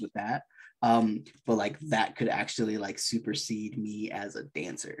complications with that, but like that could actually like supersede me as a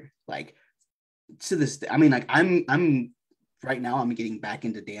dancer. Like, to this day, I mean, like, I'm right now, I'm getting back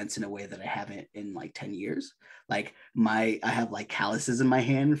into dance in a way that I haven't in like 10 years. Like, I have like calluses in my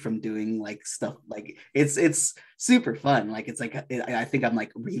hand from doing like stuff, like it's super fun. Like, it's like, I think I'm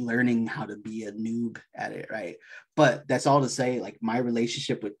like relearning how to be a noob at it, right? But that's all to say, like, my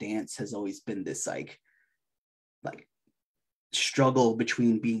relationship with dance has always been this like struggle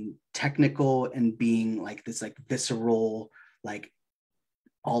between being technical and being like this like visceral, like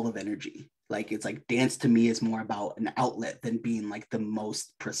all of energy. Like, it's like dance to me is more about an outlet than being like the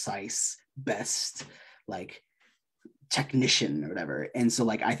most precise, best, like, technician or whatever. And so,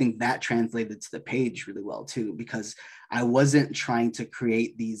 like, I think that translated to the page really well too, because I wasn't trying to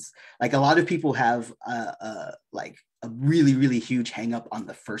create these, like, a lot of people have like a really, really huge hang up on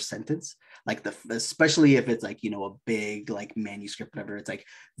the first sentence, like especially if it's like, a big like manuscript, whatever. It's like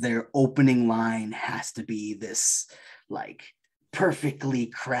their opening line has to be this like perfectly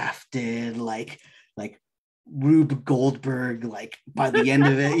crafted, like Rube Goldberg, like by the end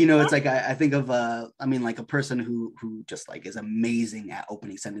of it, it's like I think of I mean, like, a person who just like is amazing at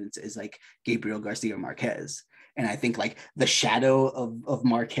opening sentences is like Gabriel Garcia Marquez. And I think like the shadow of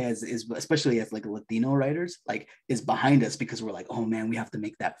Marquez is, especially as like Latino writers, like, is behind us, because we're like, oh man, we have to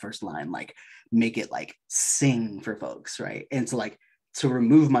make that first line, like, make it like sing for folks, right? And so, like, to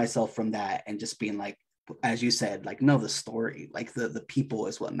remove myself from that and just being like, as you said, like, no, the story, like the people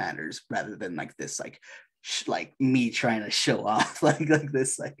is what matters, rather than like this like me trying to show off like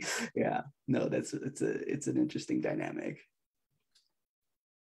this, like, yeah, no, it's an interesting dynamic.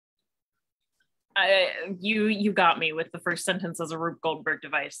 You got me with the first sentence as a Rube Goldberg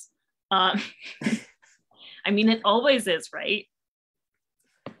device. I mean, it always is, right?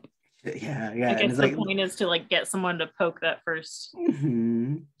 Yeah. I guess the point is to like get someone to poke that first.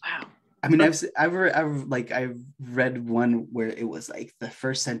 Wow. I mean, I've read one where it was like the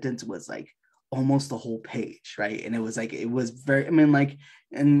first sentence was like almost the whole page, right? And it was very, I mean, like,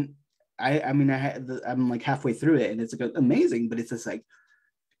 and I'm like halfway through it, and it's like amazing, but it's just like,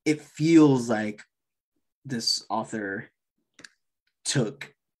 it feels like this author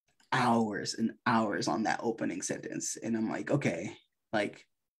took hours and hours on that opening sentence. And I'm like, okay, like,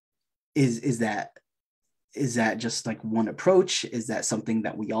 is that just like one approach? Is that something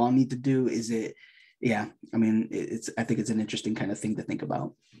that we all need to do? Is it, yeah, I mean, I think it's an interesting kind of thing to think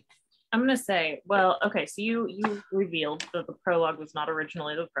about. I'm gonna say, well, okay, so you revealed that the prologue was not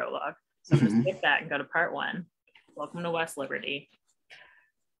originally the prologue. So I'm gonna skip that and go to part one. Welcome to West Liberty.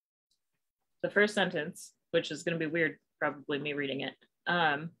 The first sentence, which is gonna be weird, probably me reading it.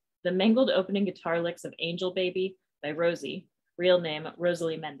 The mangled opening guitar licks of Angel Baby by Rosie, real name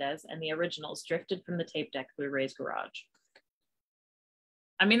Rosalie Mendez, and the originals drifted from the tape deck through Ray's garage.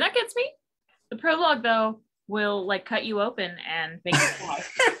 I mean, that gets me. The prologue, though, will like cut you open and make you pause.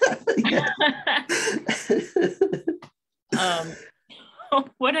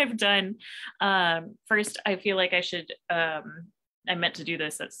 What I've done, first, I feel like I should, I meant to do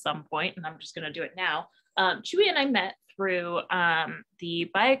this at some point, and I'm just going to do it now. Chuy and I met through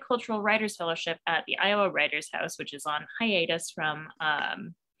the Bicultural Writers Fellowship at the Iowa Writers House, which is on hiatus from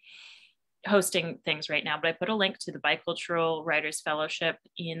hosting things right now, but I put a link to the Bicultural Writers Fellowship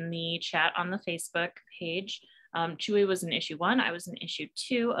in the chat on the Facebook page. Chuy was in issue 1, I was in issue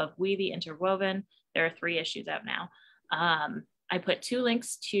 2 of We the Interwoven. There are 3 issues out now. I put 2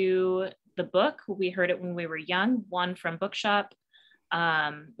 links to the book, We Heard It When We Were Young, one from Bookshop,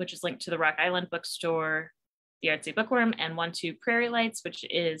 which is linked to the Rock Island bookstore, the Artsy Bookworm, and one to Prairie Lights, which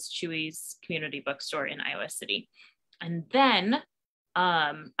is Chuy's community bookstore in Iowa City. And then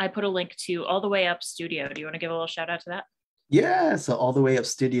I put a link to All the Way Up Studio. Do you want to give a little shout out to that? Yeah, so All the Way Up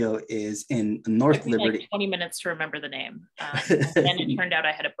Studio is in North Liberty. Like 20 minutes to remember the name. Then it turned out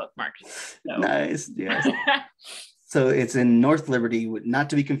I had it bookmarked. So. Nice, yes. So it's in North Liberty, not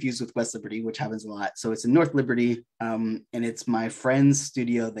to be confused with West Liberty, which happens a lot. So it's in North Liberty, and it's my friend's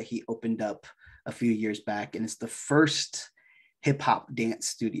studio that he opened up a few years back, and it's the first hip hop dance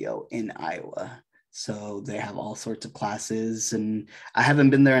studio in Iowa. So they have all sorts of classes, and I haven't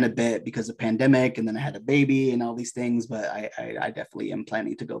been there in a bit because of pandemic, and then I had a baby and all these things, but I definitely am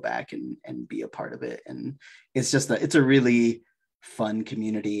planning to go back and be a part of it. And it's just it's a really fun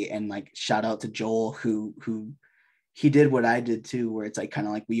community, and like shout out to Joel who he did what I did too, where it's like kind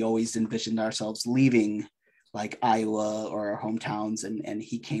of like we always envisioned ourselves leaving like Iowa or our hometowns, and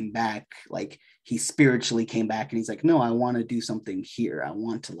he came back, like he spiritually came back, and he's like, no, I want to do something here. I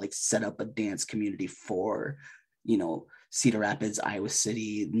want to like set up a dance community for, you know, Cedar Rapids, Iowa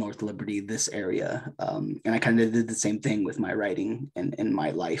City, North Liberty, this area. And I kind of did the same thing with my writing and in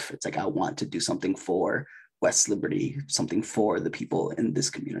my life. It's like, I want to do something for West Liberty, something for the people in this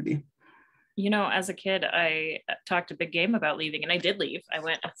community. You know, as a kid, I talked a big game about leaving, and I did leave. I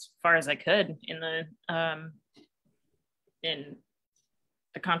went as far as I could in the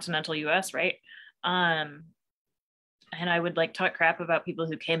continental US, right? And I would like talk crap about people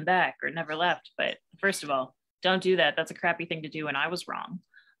who came back or never left. But first of all, don't do that. That's a crappy thing to do, and I was wrong.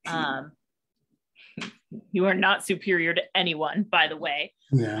 You are not superior to anyone, by the way.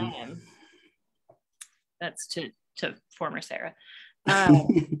 Yeah. That's to former Sarah.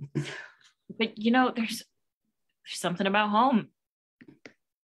 But you know, there's something about home.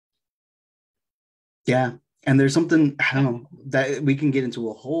 Yeah. And there's something, I don't know, that we can get into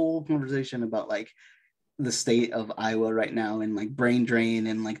a whole conversation about like the state of Iowa right now, and like brain drain,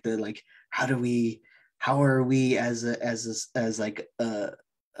 and like the like how are we as like a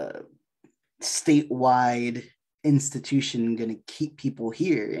statewide institution going to keep people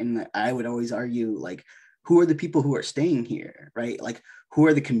here? And I would always argue, like, who are the people who are staying here, right? Like, who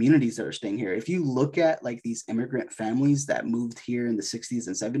are the communities that are staying here? If you look at like these immigrant families that moved here in the 60s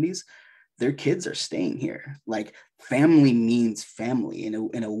and 70s, their kids are staying here. Like, family means family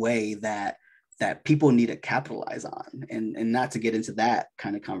in a way that people need to capitalize on, and not to get into that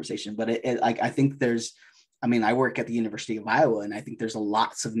kind of conversation, but like, I think I work at the University of Iowa, and I think there's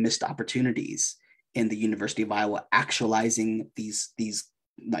lots of missed opportunities in the University of Iowa actualizing these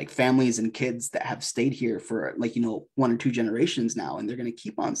like families and kids that have stayed here for like, you know, 1 or 2 generations now, and they're going to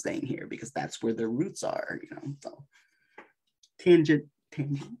keep on staying here because that's where their roots are, you know. So tangent.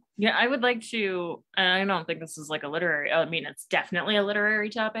 Yeah, I would like to, I don't think this is like a literary, I mean, it's definitely a literary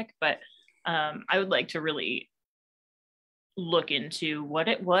topic, but I would like to really look into what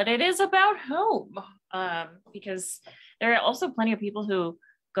it is about home, because there are also plenty of people who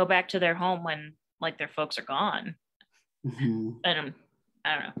go back to their home when like their folks are gone. Mm-hmm. And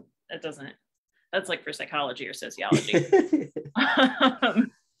I don't know, that's like for psychology or sociology.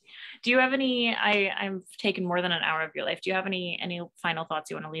 Do you have any, I've taken more than an hour of your life. Do you have any final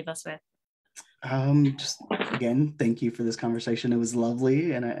thoughts you want to leave us with? Just again, thank you for this conversation. It was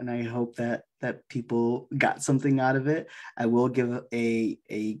lovely, and I hope that people got something out of it. I will give a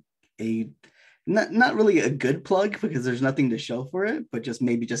not really a good plug because there's nothing to show for it, but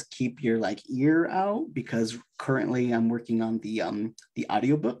maybe keep your like ear out, because currently I'm working on the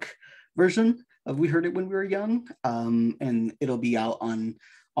audiobook version of We Heard It When We Were Young, and it'll be out on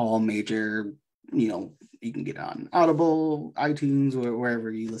all major, you can get it on Audible, iTunes, or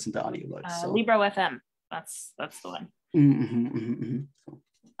wherever you listen to audiobooks. So. Libro FM. That's the one. Mm-hmm, mm-hmm,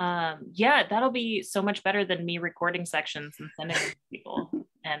 mm-hmm. Yeah, that'll be so much better than me recording sections and sending them to people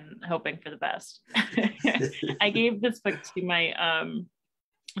and hoping for the best. I gave this book to my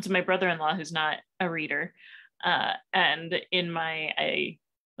brother-in-law, who's not a reader, and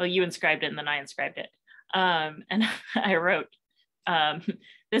you inscribed it and then I inscribed it, and I wrote,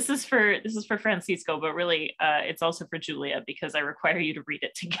 this is for Francisco, but really it's also for Julia, because I require you to read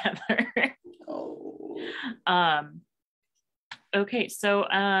it together. Okay, so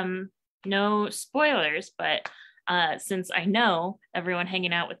no spoilers, but since I know everyone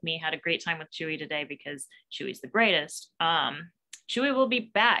hanging out with me had a great time with Chuy today because Chuy's the greatest, Chuy will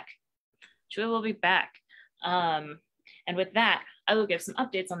be back. And with that, I will give some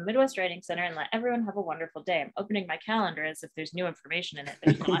updates on the Midwest Writing Center and let everyone have a wonderful day. I'm opening my calendar as if there's new information in it.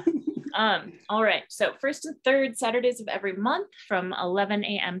 There's not. All right, so first and third Saturdays of every month from 11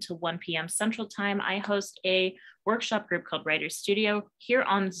 a.m. to 1 p.m. Central Time, I host a workshop group called Writers Studio here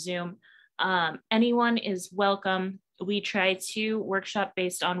on Zoom. Anyone is welcome. We try to workshop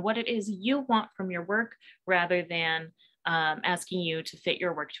based on what it is you want from your work rather than asking you to fit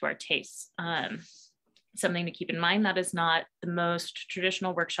your work to our tastes. Something to keep in mind, that is not the most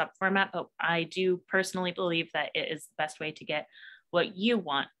traditional workshop format, but I do personally believe that it is the best way to get what you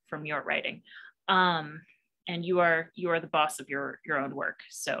want from your writing. And you are the boss of your own work,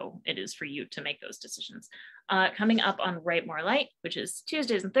 so it is for you to make those decisions. Coming up on Write More Light, which is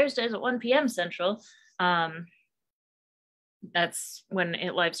Tuesdays and Thursdays at 1 p.m. Central. That's when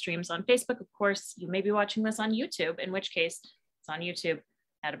it live streams on Facebook. Of course, you may be watching this on YouTube, in which case it's on YouTube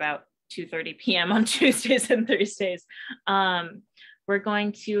at about 2:30 p.m. on Tuesdays and Thursdays. We're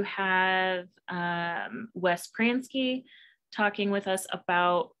going to have Wes Pransky talking with us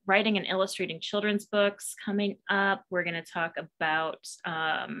about writing and illustrating children's books coming up. We're going to talk about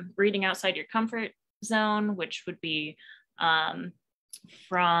reading outside your comfort zone, which would be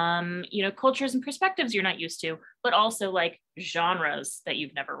from cultures and perspectives you're not used to, but also like genres that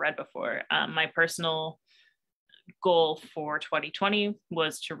you've never read before. My personal goal for 2020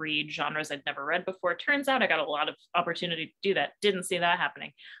 was to read genres I'd never read before. Turns out I got a lot of opportunity to do that. Didn't see that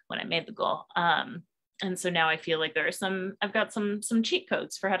happening when I made the goal. And so now I feel like I've got some cheat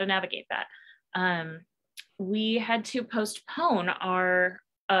codes for how to navigate that. We had to postpone our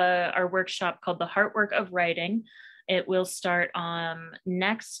workshop called The Heartwork of Writing. It will start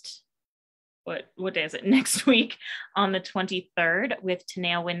next week on the 23rd with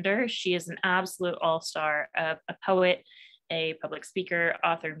Tanea Winder. She is an absolute all-star, a poet, a public speaker,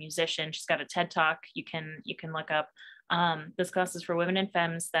 author, musician. She's got a TED Talk you can look up. This class is for women and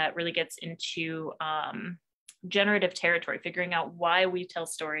femmes that really gets into generative territory, figuring out why we tell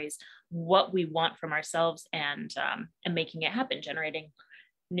stories, what we want from ourselves, and making it happen, generating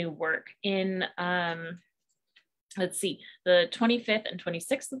new work. In let's see, the 25th and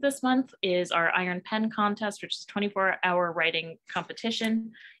 26th of this month is our Iron Pen contest, which is a 24-hour writing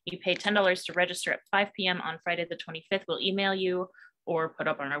competition. You pay $10 to register at 5 p.m. on Friday the 25th. We'll email you or put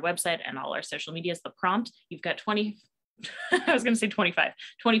up on our website and all our social medias the prompt. You've got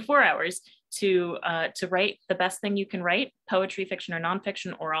 24 hours to write the best thing you can write, poetry, fiction, or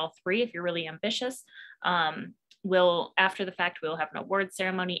nonfiction, or all three if you're really ambitious. After the fact, we'll have an award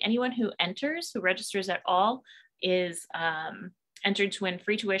ceremony. Anyone who registers at all, is entered to win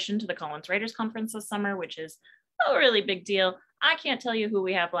free tuition to the Collins Writers Conference this summer, which is a really big deal. I can't tell you who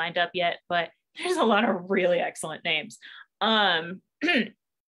we have lined up yet, but there's a lot of really excellent names. Where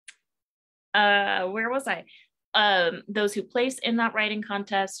was I? Those who place in that writing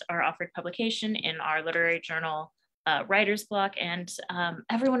contest are offered publication in our literary journal, Writer's Block, and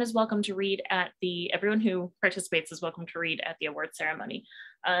everyone who participates is welcome to read at the award ceremony.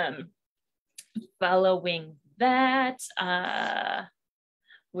 Following that,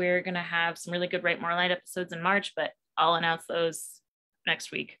 we're going to have some really good Write More Light episodes in March, but I'll announce those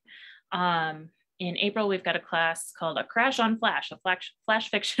next week. In April, we've got a class called A Crash on Flash, a flash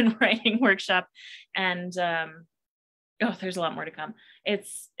fiction writing workshop. And there's a lot more to come.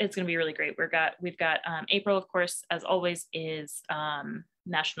 It's going to be really great. We've got April, of course, as always, is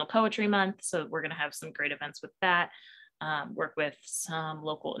National Poetry Month. So we're going to have some great events with that. Work with some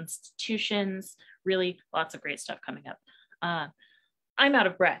local institutions, really lots of great stuff coming up. I'm out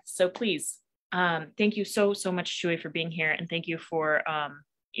of breath, so please, thank you so much, Chuy, for being here, and thank you for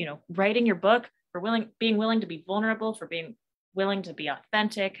writing your book, for being willing to be vulnerable, for being willing to be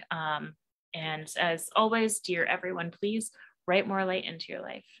authentic. And as always, dear everyone, please write more light into your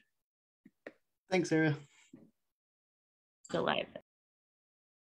life. Thanks, Sarah. Still live.